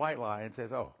looks at a white lie and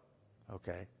says, oh,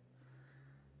 okay.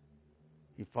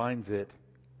 He finds it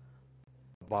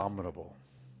abominable.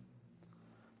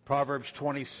 Proverbs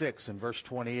 26 and verse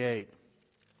 28.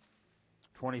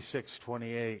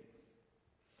 26:28.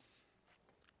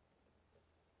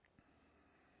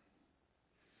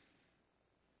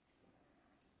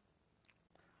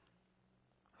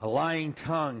 A lying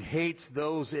tongue hates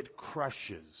those it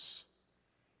crushes,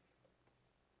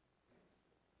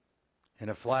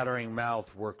 and a flattering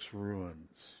mouth works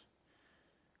ruins.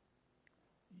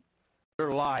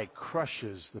 Your lie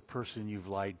crushes the person you've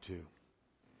lied to.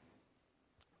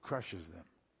 Crushes them.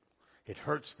 It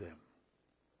hurts them.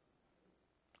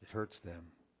 It hurts them.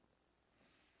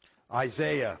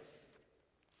 Isaiah.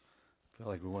 I feel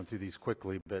like we went through these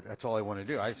quickly, but that's all I want to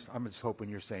do. I'm just hoping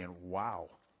you're saying, wow.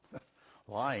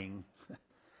 Lying.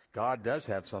 God does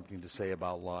have something to say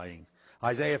about lying.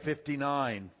 Isaiah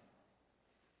 59.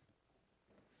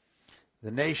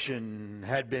 The nation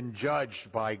had been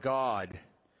judged by God.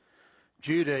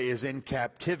 Judah is in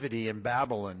captivity in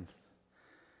Babylon.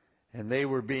 And they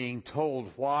were being told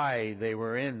why they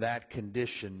were in that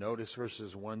condition. Notice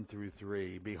verses 1 through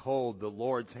 3. Behold, the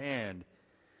Lord's hand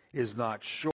is not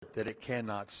short that it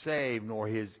cannot save, nor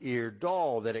his ear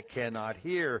dull that it cannot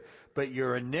hear. But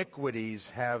your iniquities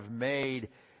have made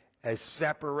a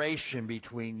separation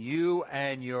between you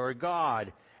and your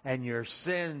God, and your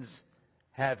sins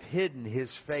have hidden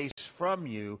his face from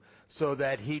you, so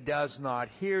that he does not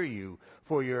hear you.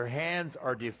 For your hands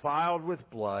are defiled with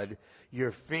blood,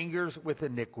 your fingers with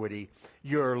iniquity.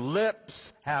 Your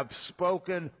lips have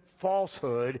spoken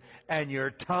falsehood, and your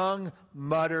tongue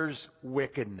mutters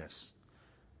wickedness.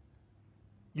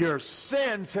 Your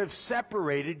sins have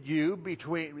separated you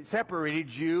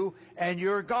and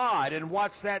your God. And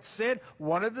what's that sin?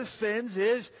 One of the sins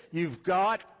is you've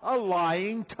got a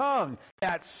lying tongue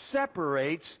that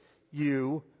separates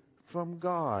you from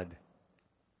God.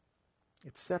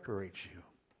 It separates you.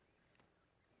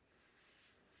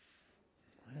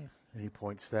 And he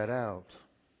points that out.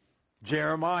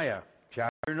 Jeremiah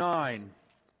chapter 9.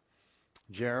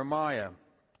 Jeremiah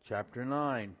chapter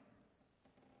 9.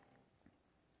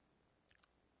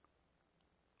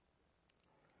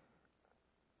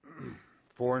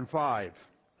 Four and 5.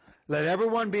 Let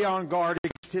everyone be on guard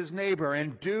against his neighbor,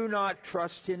 and do not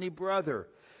trust any brother,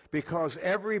 because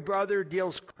every brother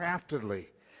deals craftily,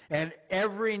 and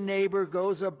every neighbor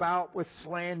goes about with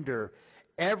slander.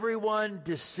 Everyone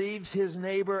deceives his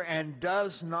neighbor and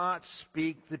does not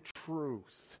speak the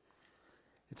truth.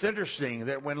 It's interesting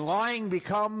that when lying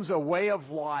becomes a way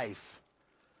of life,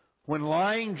 when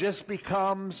lying just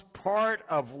becomes part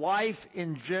of life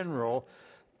in general,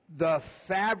 the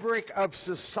fabric of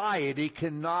society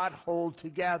cannot hold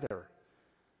together.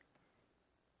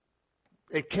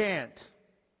 It can't.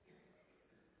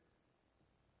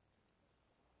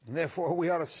 And therefore, we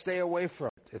ought to stay away from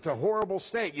it. It's a horrible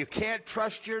state. You can't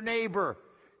trust your neighbor.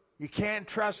 You can't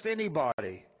trust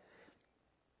anybody.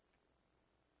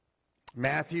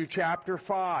 Matthew chapter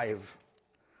 5.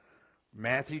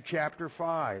 Matthew chapter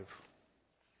 5.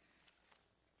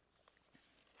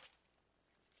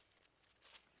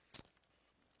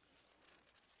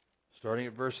 Starting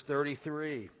at verse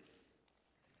 33.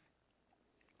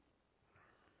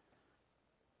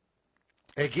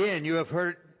 Again, you have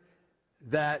heard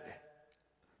that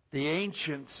the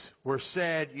ancients were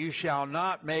said, you shall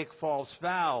not make false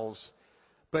vows,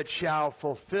 but shall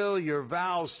fulfill your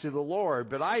vows to the Lord.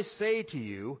 But I say to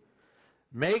you,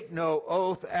 make no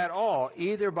oath at all,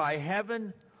 either by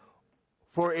heaven,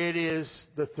 for it is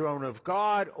the throne of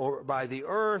God, or by the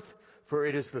earth, for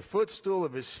it is the footstool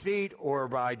of his feet, or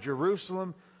by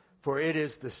Jerusalem, for it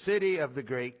is the city of the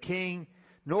great king.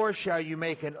 Nor shall you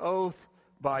make an oath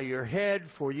by your head,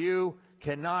 for you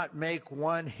cannot make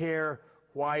one hair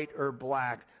white or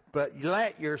black. But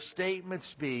let your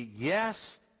statements be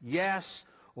yes, yes,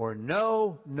 or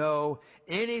no, no.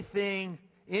 Anything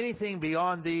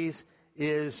beyond these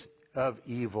is of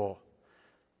evil.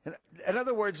 In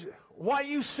other words, what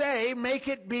you say, make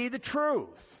it be the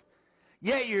truth.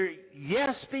 Yet your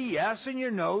yes be yes and your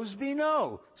no's be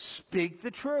no. Speak the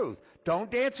truth.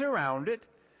 Don't dance around it.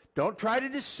 Don't try to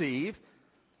deceive.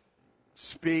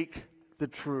 Speak the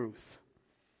truth.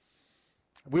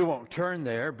 We won't turn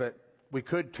there, but we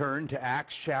could turn to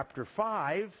Acts chapter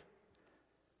 5.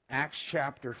 Acts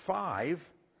chapter 5.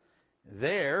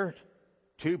 There,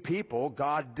 two people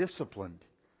God disciplined.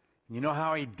 You know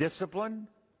how He disciplined?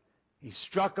 He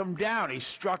struck them down. He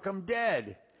struck them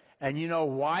dead. And you know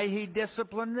why He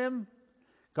disciplined them?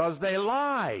 Because they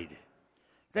lied.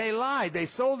 They lied. They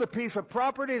sold a piece of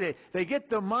property. They get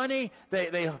the money.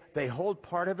 They hold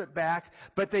part of it back.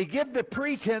 But they give the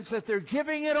pretense that they're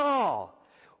giving it all.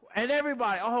 And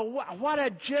everybody, oh, what a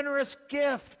generous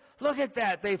gift. Look at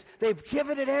that. They've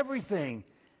given it everything.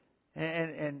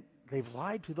 And they've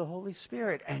lied to the Holy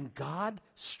Spirit. And God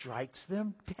strikes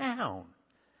them down.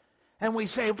 And we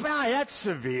say, wow, that's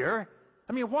severe.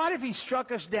 I mean, what if He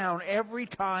struck us down every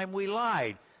time we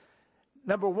lied?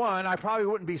 Number one, I probably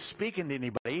wouldn't be speaking to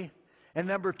anybody. And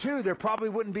number two, there probably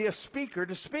wouldn't be a speaker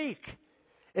to speak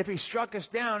if He struck us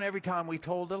down every time we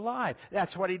told a lie.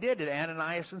 That's what He did to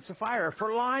Ananias and Sapphira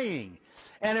for lying.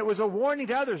 And it was a warning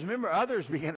to others. Remember, others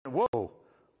began, whoa,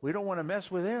 we don't want to mess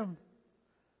with him.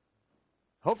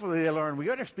 Hopefully they learn we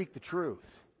got to speak the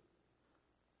truth,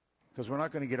 because we're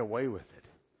not going to get away with it.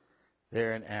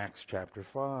 There in Acts chapter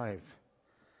 5.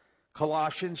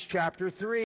 Colossians chapter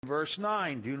 3, verse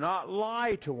 9. Do not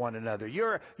lie to one another.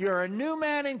 You're a new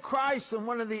man in Christ, and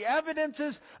one of the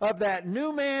evidences of that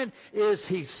new man is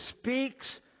he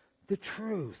speaks the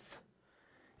truth.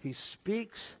 He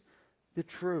speaks the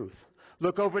truth.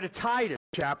 Look over to Titus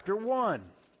chapter 1.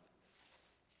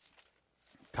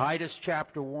 Titus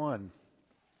chapter 1.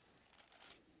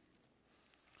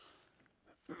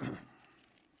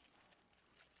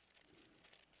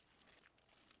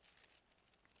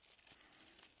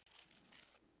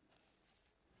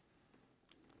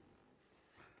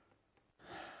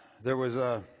 There was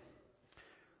a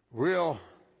real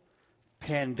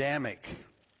pandemic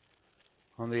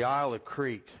on the Isle of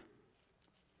Crete.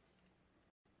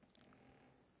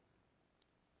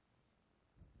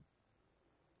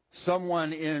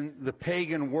 Someone in the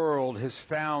pagan world has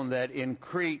found that in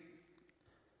Crete,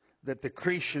 that the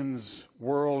Cretians'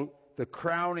 world, the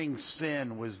crowning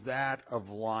sin was that of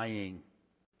lying.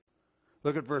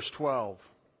 Look at verse 12.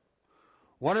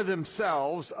 One of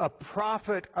themselves, a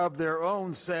prophet of their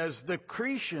own, says, the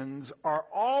Cretians are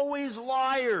always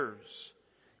liars,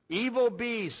 evil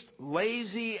beasts,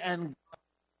 lazy and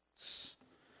godless.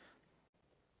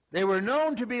 They were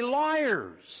known to be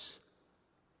liars.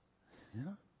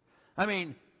 Yeah. I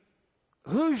mean,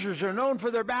 Hoosiers are known for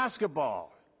their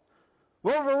basketball.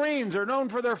 Wolverines are known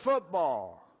for their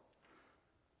football.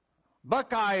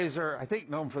 Buckeyes are, I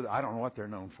think, known for, I don't know what they're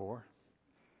known for.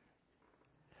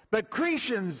 But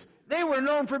Cretians, they were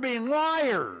known for being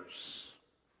liars.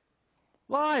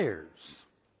 Liars.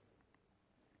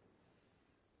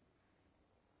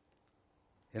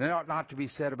 And it ought not to be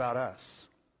said about us.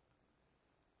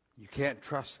 You can't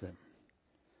trust them.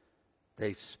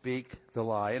 They speak the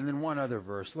lie. And then one other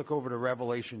verse. Look over to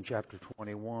Revelation chapter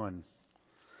 21.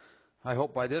 I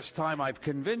hope by this time I've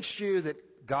convinced you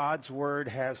that God's Word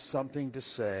has something to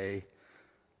say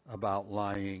about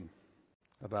lying.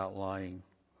 About lying.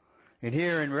 And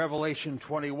here in Revelation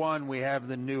 21, we have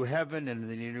the new heaven and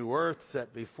the new earth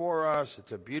set before us.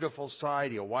 It's a beautiful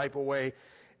sight. He'll wipe away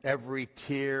every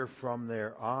tear from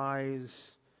their eyes.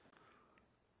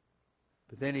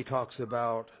 But then he talks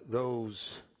about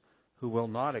those who will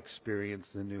not experience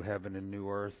the new heaven and new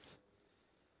earth.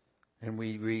 And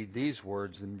we read these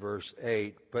words in verse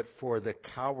 8, but for the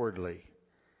cowardly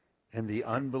and the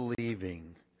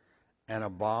unbelieving and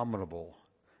abominable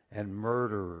and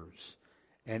murderers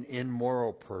and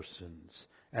immoral persons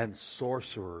and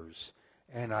sorcerers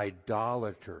and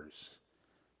idolaters.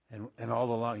 And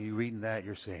all along you reading that,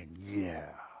 you're saying, yeah.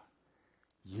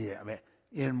 I mean,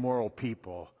 immoral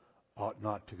people ought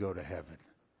not to go to heaven.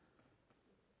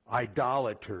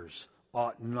 Idolaters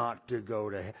ought not to go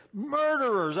to heaven.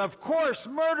 Murderers, of course,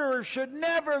 murderers should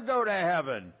never go to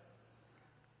heaven.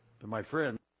 But my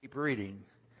friend, keep reading.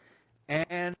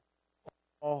 And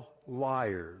all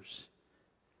liars,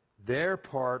 their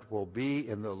part will be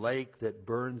in the lake that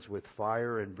burns with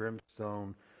fire and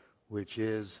brimstone, which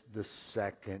is the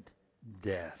second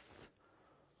death.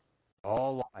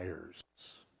 All liars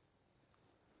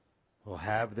will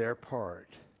have their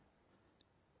part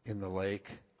in the lake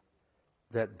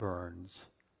that burns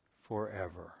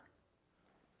forever.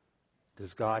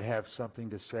 Does God have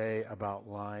something to say about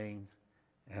lying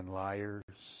and liars?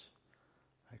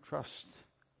 I trust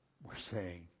we're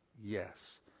saying yes.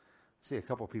 I see a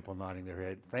couple people nodding their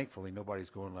head. Thankfully, nobody's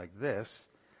going like this.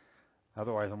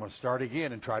 Otherwise, I'm going to start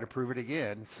again and try to prove it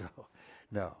again. So,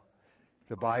 no.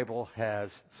 The Bible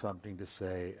has something to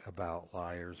say about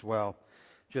liars. Well,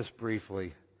 just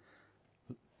briefly,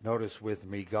 Notice with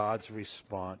me God's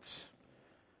response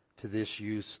to this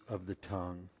use of the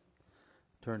tongue.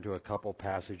 Turn to a couple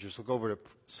passages. We'll go over to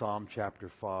Psalm chapter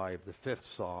 5, the fifth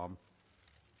psalm.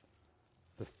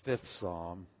 The fifth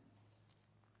psalm.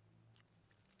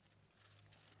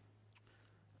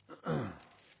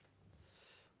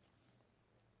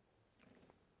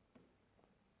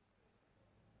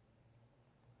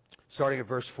 Starting at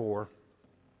verse 4.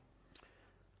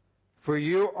 For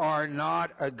you are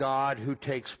not a God who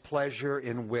takes pleasure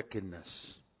in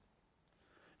wickedness.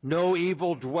 No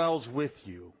evil dwells with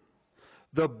you.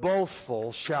 The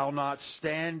boastful shall not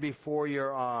stand before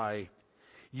your eye.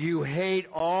 You hate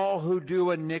all who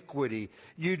do iniquity.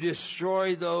 You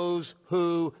destroy those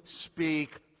who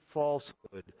speak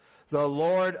falsehood. The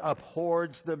Lord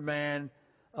abhors the man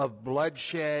of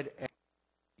bloodshed and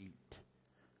deceit.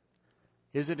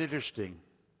 Isn't it interesting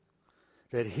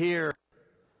that here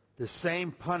the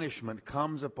same punishment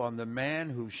comes upon the man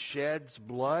who sheds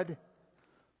blood,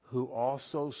 who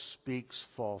also speaks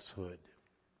falsehood?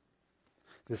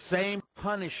 The same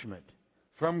punishment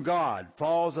from God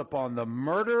falls upon the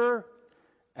murderer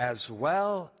as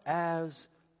well as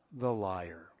the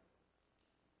liar,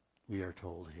 we are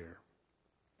told here.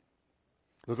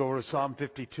 Look over to Psalm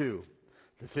 52,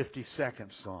 the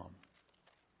 52nd Psalm.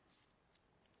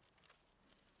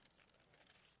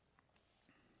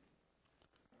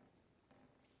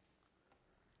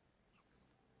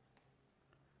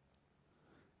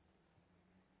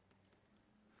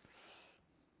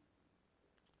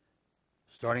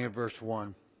 Starting at verse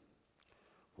 1.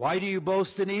 Why do you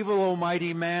boast in evil, O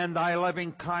mighty man? Thy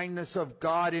loving kindness of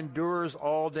God endures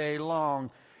all day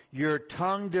long. Your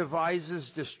tongue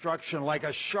devises destruction like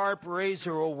a sharp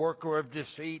razor, O worker of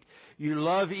deceit. You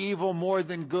love evil more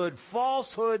than good,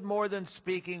 falsehood more than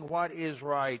speaking what is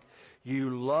right. You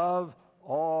love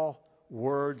all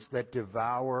words that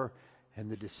devour and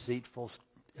the deceitful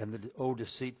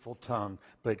tongue.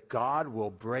 But God will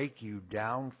break you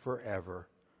down forever.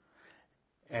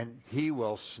 And he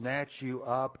will snatch you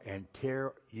up and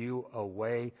tear you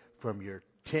away from your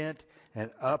tent and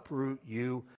uproot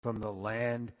you from the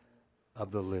land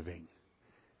of the living.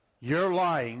 Your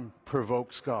lying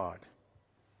provokes God.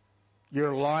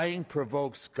 Your lying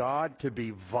provokes God to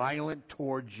be violent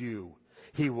towards you.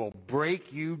 He will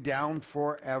break you down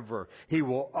forever. He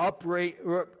will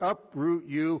uproot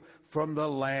you from the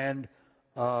land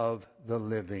of the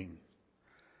living.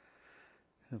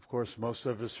 Of course, most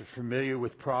of us are familiar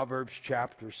with Proverbs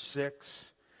chapter 6.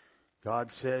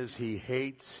 God says he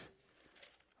hates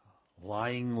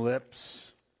lying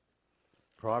lips.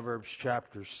 Proverbs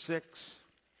chapter 6.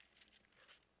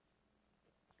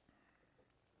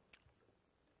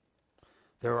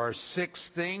 There are 6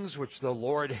 things which the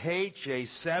Lord hates, yea,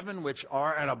 7 which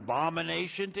are an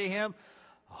abomination to him.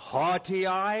 A haughty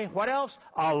eye. What else?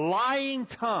 A lying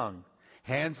tongue.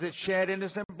 Hands that shed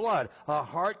innocent blood, a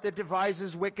heart that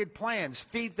devises wicked plans,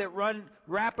 feet that run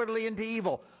rapidly into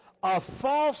evil, a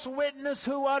false witness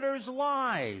who utters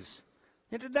lies.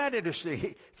 Isn't that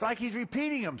interesting? It's like he's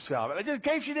repeating himself. In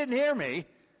case you didn't hear me,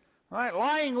 right?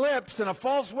 Lying lips and a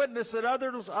false witness that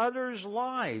utters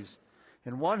lies,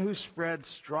 and one who spreads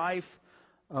strife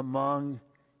among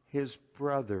his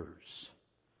brothers.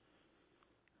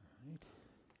 Right?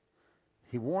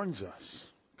 He warns us.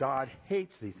 God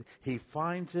hates these. He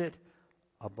finds it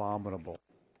abominable.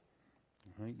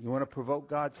 Right? You want to provoke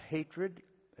God's hatred?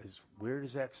 As weird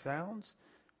as that sounds,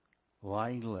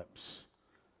 lying lips.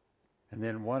 And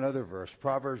then one other verse,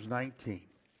 Proverbs 19.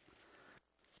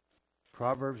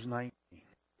 Proverbs 19.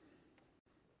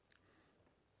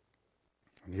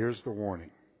 And here's the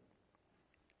warning.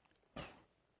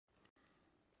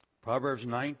 Proverbs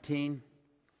 19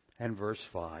 and verse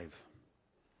 5.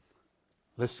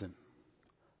 Listen.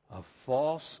 A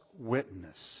false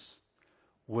witness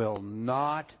will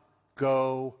not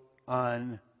go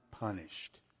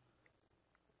unpunished.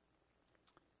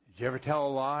 Did you ever tell a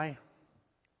lie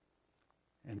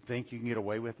and think you can get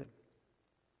away with it?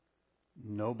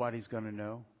 Nobody's going to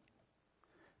know.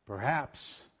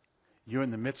 Perhaps you're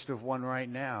in the midst of one right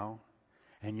now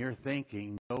and you're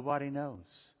thinking, nobody knows.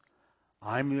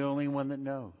 I'm the only one that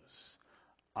knows.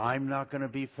 I'm not going to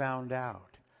be found out.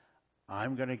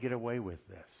 I'm going to get away with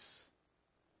this.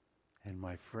 And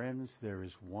my friends, there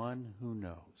is one who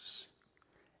knows.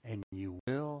 And you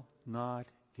will not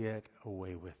get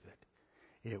away with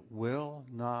it. It will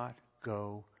not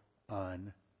go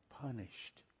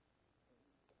unpunished.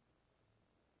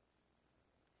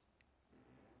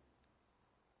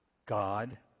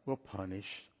 God will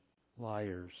punish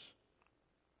liars.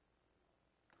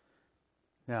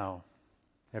 Now,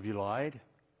 have you lied?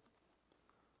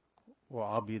 Well,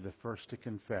 I'll be the first to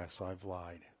confess I've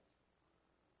lied.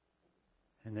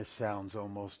 And this sounds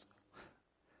almost,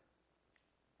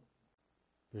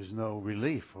 there's no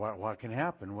relief. What can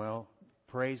happen? Well,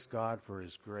 praise God for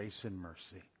His grace and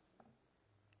mercy.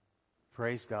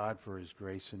 Praise God for His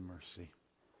grace and mercy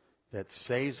that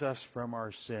saves us from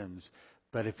our sins.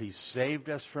 But if He saved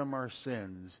us from our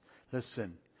sins,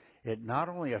 listen, it not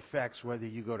only affects whether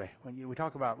you go to, we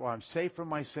talk about, well, I'm saved from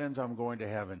my sins, I'm going to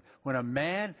heaven. When a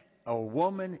man or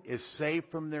woman is saved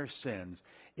from their sins,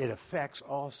 it affects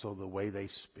also the way they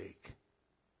speak,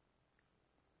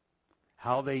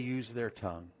 how they use their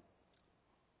tongue.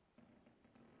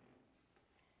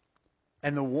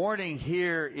 And the warning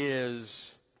here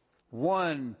is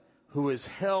one who is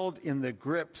held in the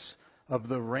grips of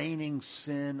the reigning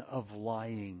sin of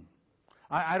lying.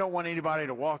 I don't want anybody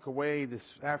to walk away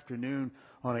this afternoon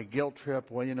on a guilt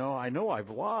trip. Well, I know I've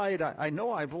lied. I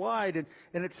know I've lied.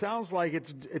 And it sounds like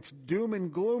it's doom and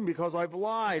gloom because I've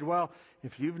lied. Well,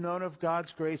 if you've known of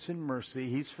God's grace and mercy,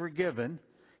 He's forgiven.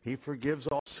 He forgives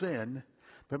all sin.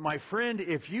 But my friend,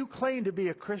 if you claim to be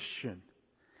a Christian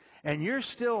and you're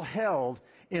still held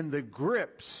in the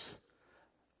grips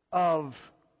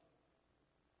of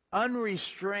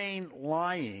unrestrained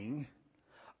lying,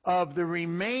 of the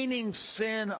remaining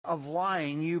sin of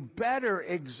lying, you better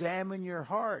examine your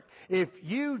heart. If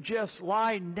you just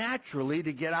lie naturally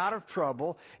to get out of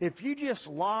trouble, if you just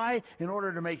lie in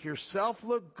order to make yourself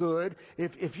look good,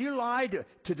 if you lie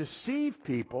to deceive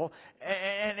people,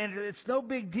 and it's no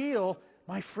big deal,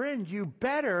 my friend, you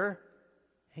better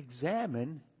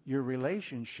examine your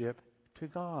relationship to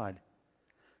God.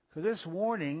 Because this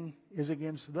warning is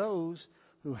against those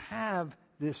who have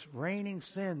this reigning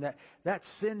sin. That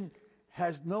sin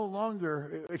has no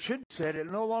longer, it should have said,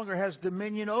 it no longer has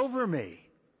dominion over me.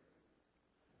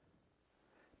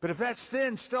 But if that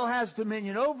sin still has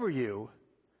dominion over you,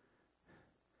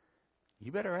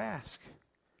 you better ask.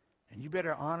 And you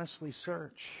better honestly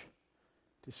search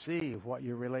to see what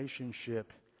your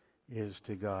relationship is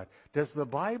to God. Does the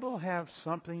Bible have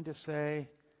something to say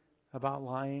about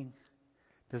lying?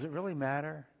 Does it really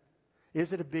matter?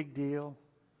 Is it a big deal?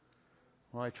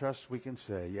 Well, I trust we can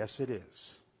say, yes, it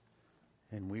is.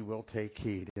 And we will take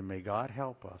heed. And may God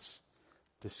help us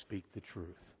to speak the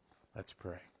truth. Let's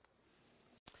pray.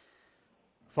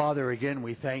 Father, again,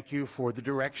 we thank you for the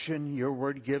direction your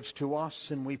word gives to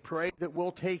us, and we pray that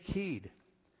we'll take heed.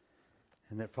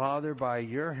 And that, Father, by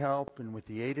your help and with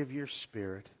the aid of your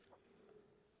Spirit,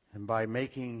 and by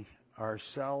making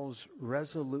ourselves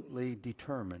resolutely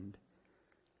determined,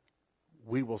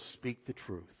 we will speak the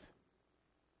truth.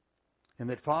 And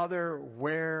that, Father,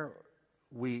 where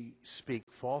we speak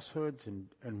falsehoods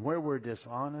and where we're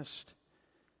dishonest,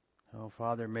 oh,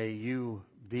 Father, may you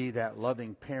be that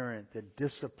loving parent that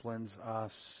disciplines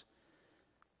us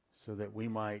so that we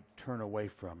might turn away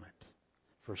from it,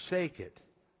 forsake it,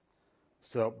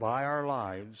 so by our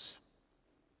lives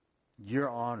you're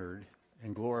honored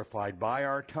and glorified. By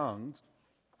our tongues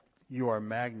you are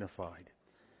magnified.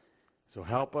 So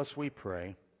help us, we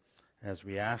pray, as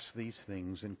we ask these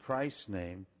things in Christ's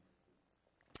name.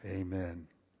 Amen.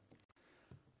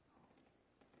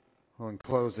 Well, in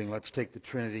closing, let's take the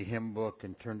Trinity hymn book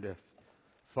and turn to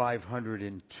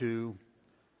 502.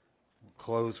 We'll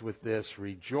close with this.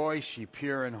 Rejoice, ye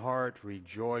pure in heart.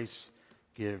 Rejoice,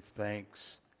 give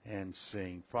thanks, and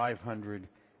sing.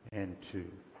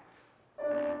 502.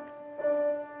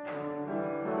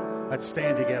 Let's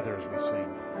stand together as we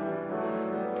sing.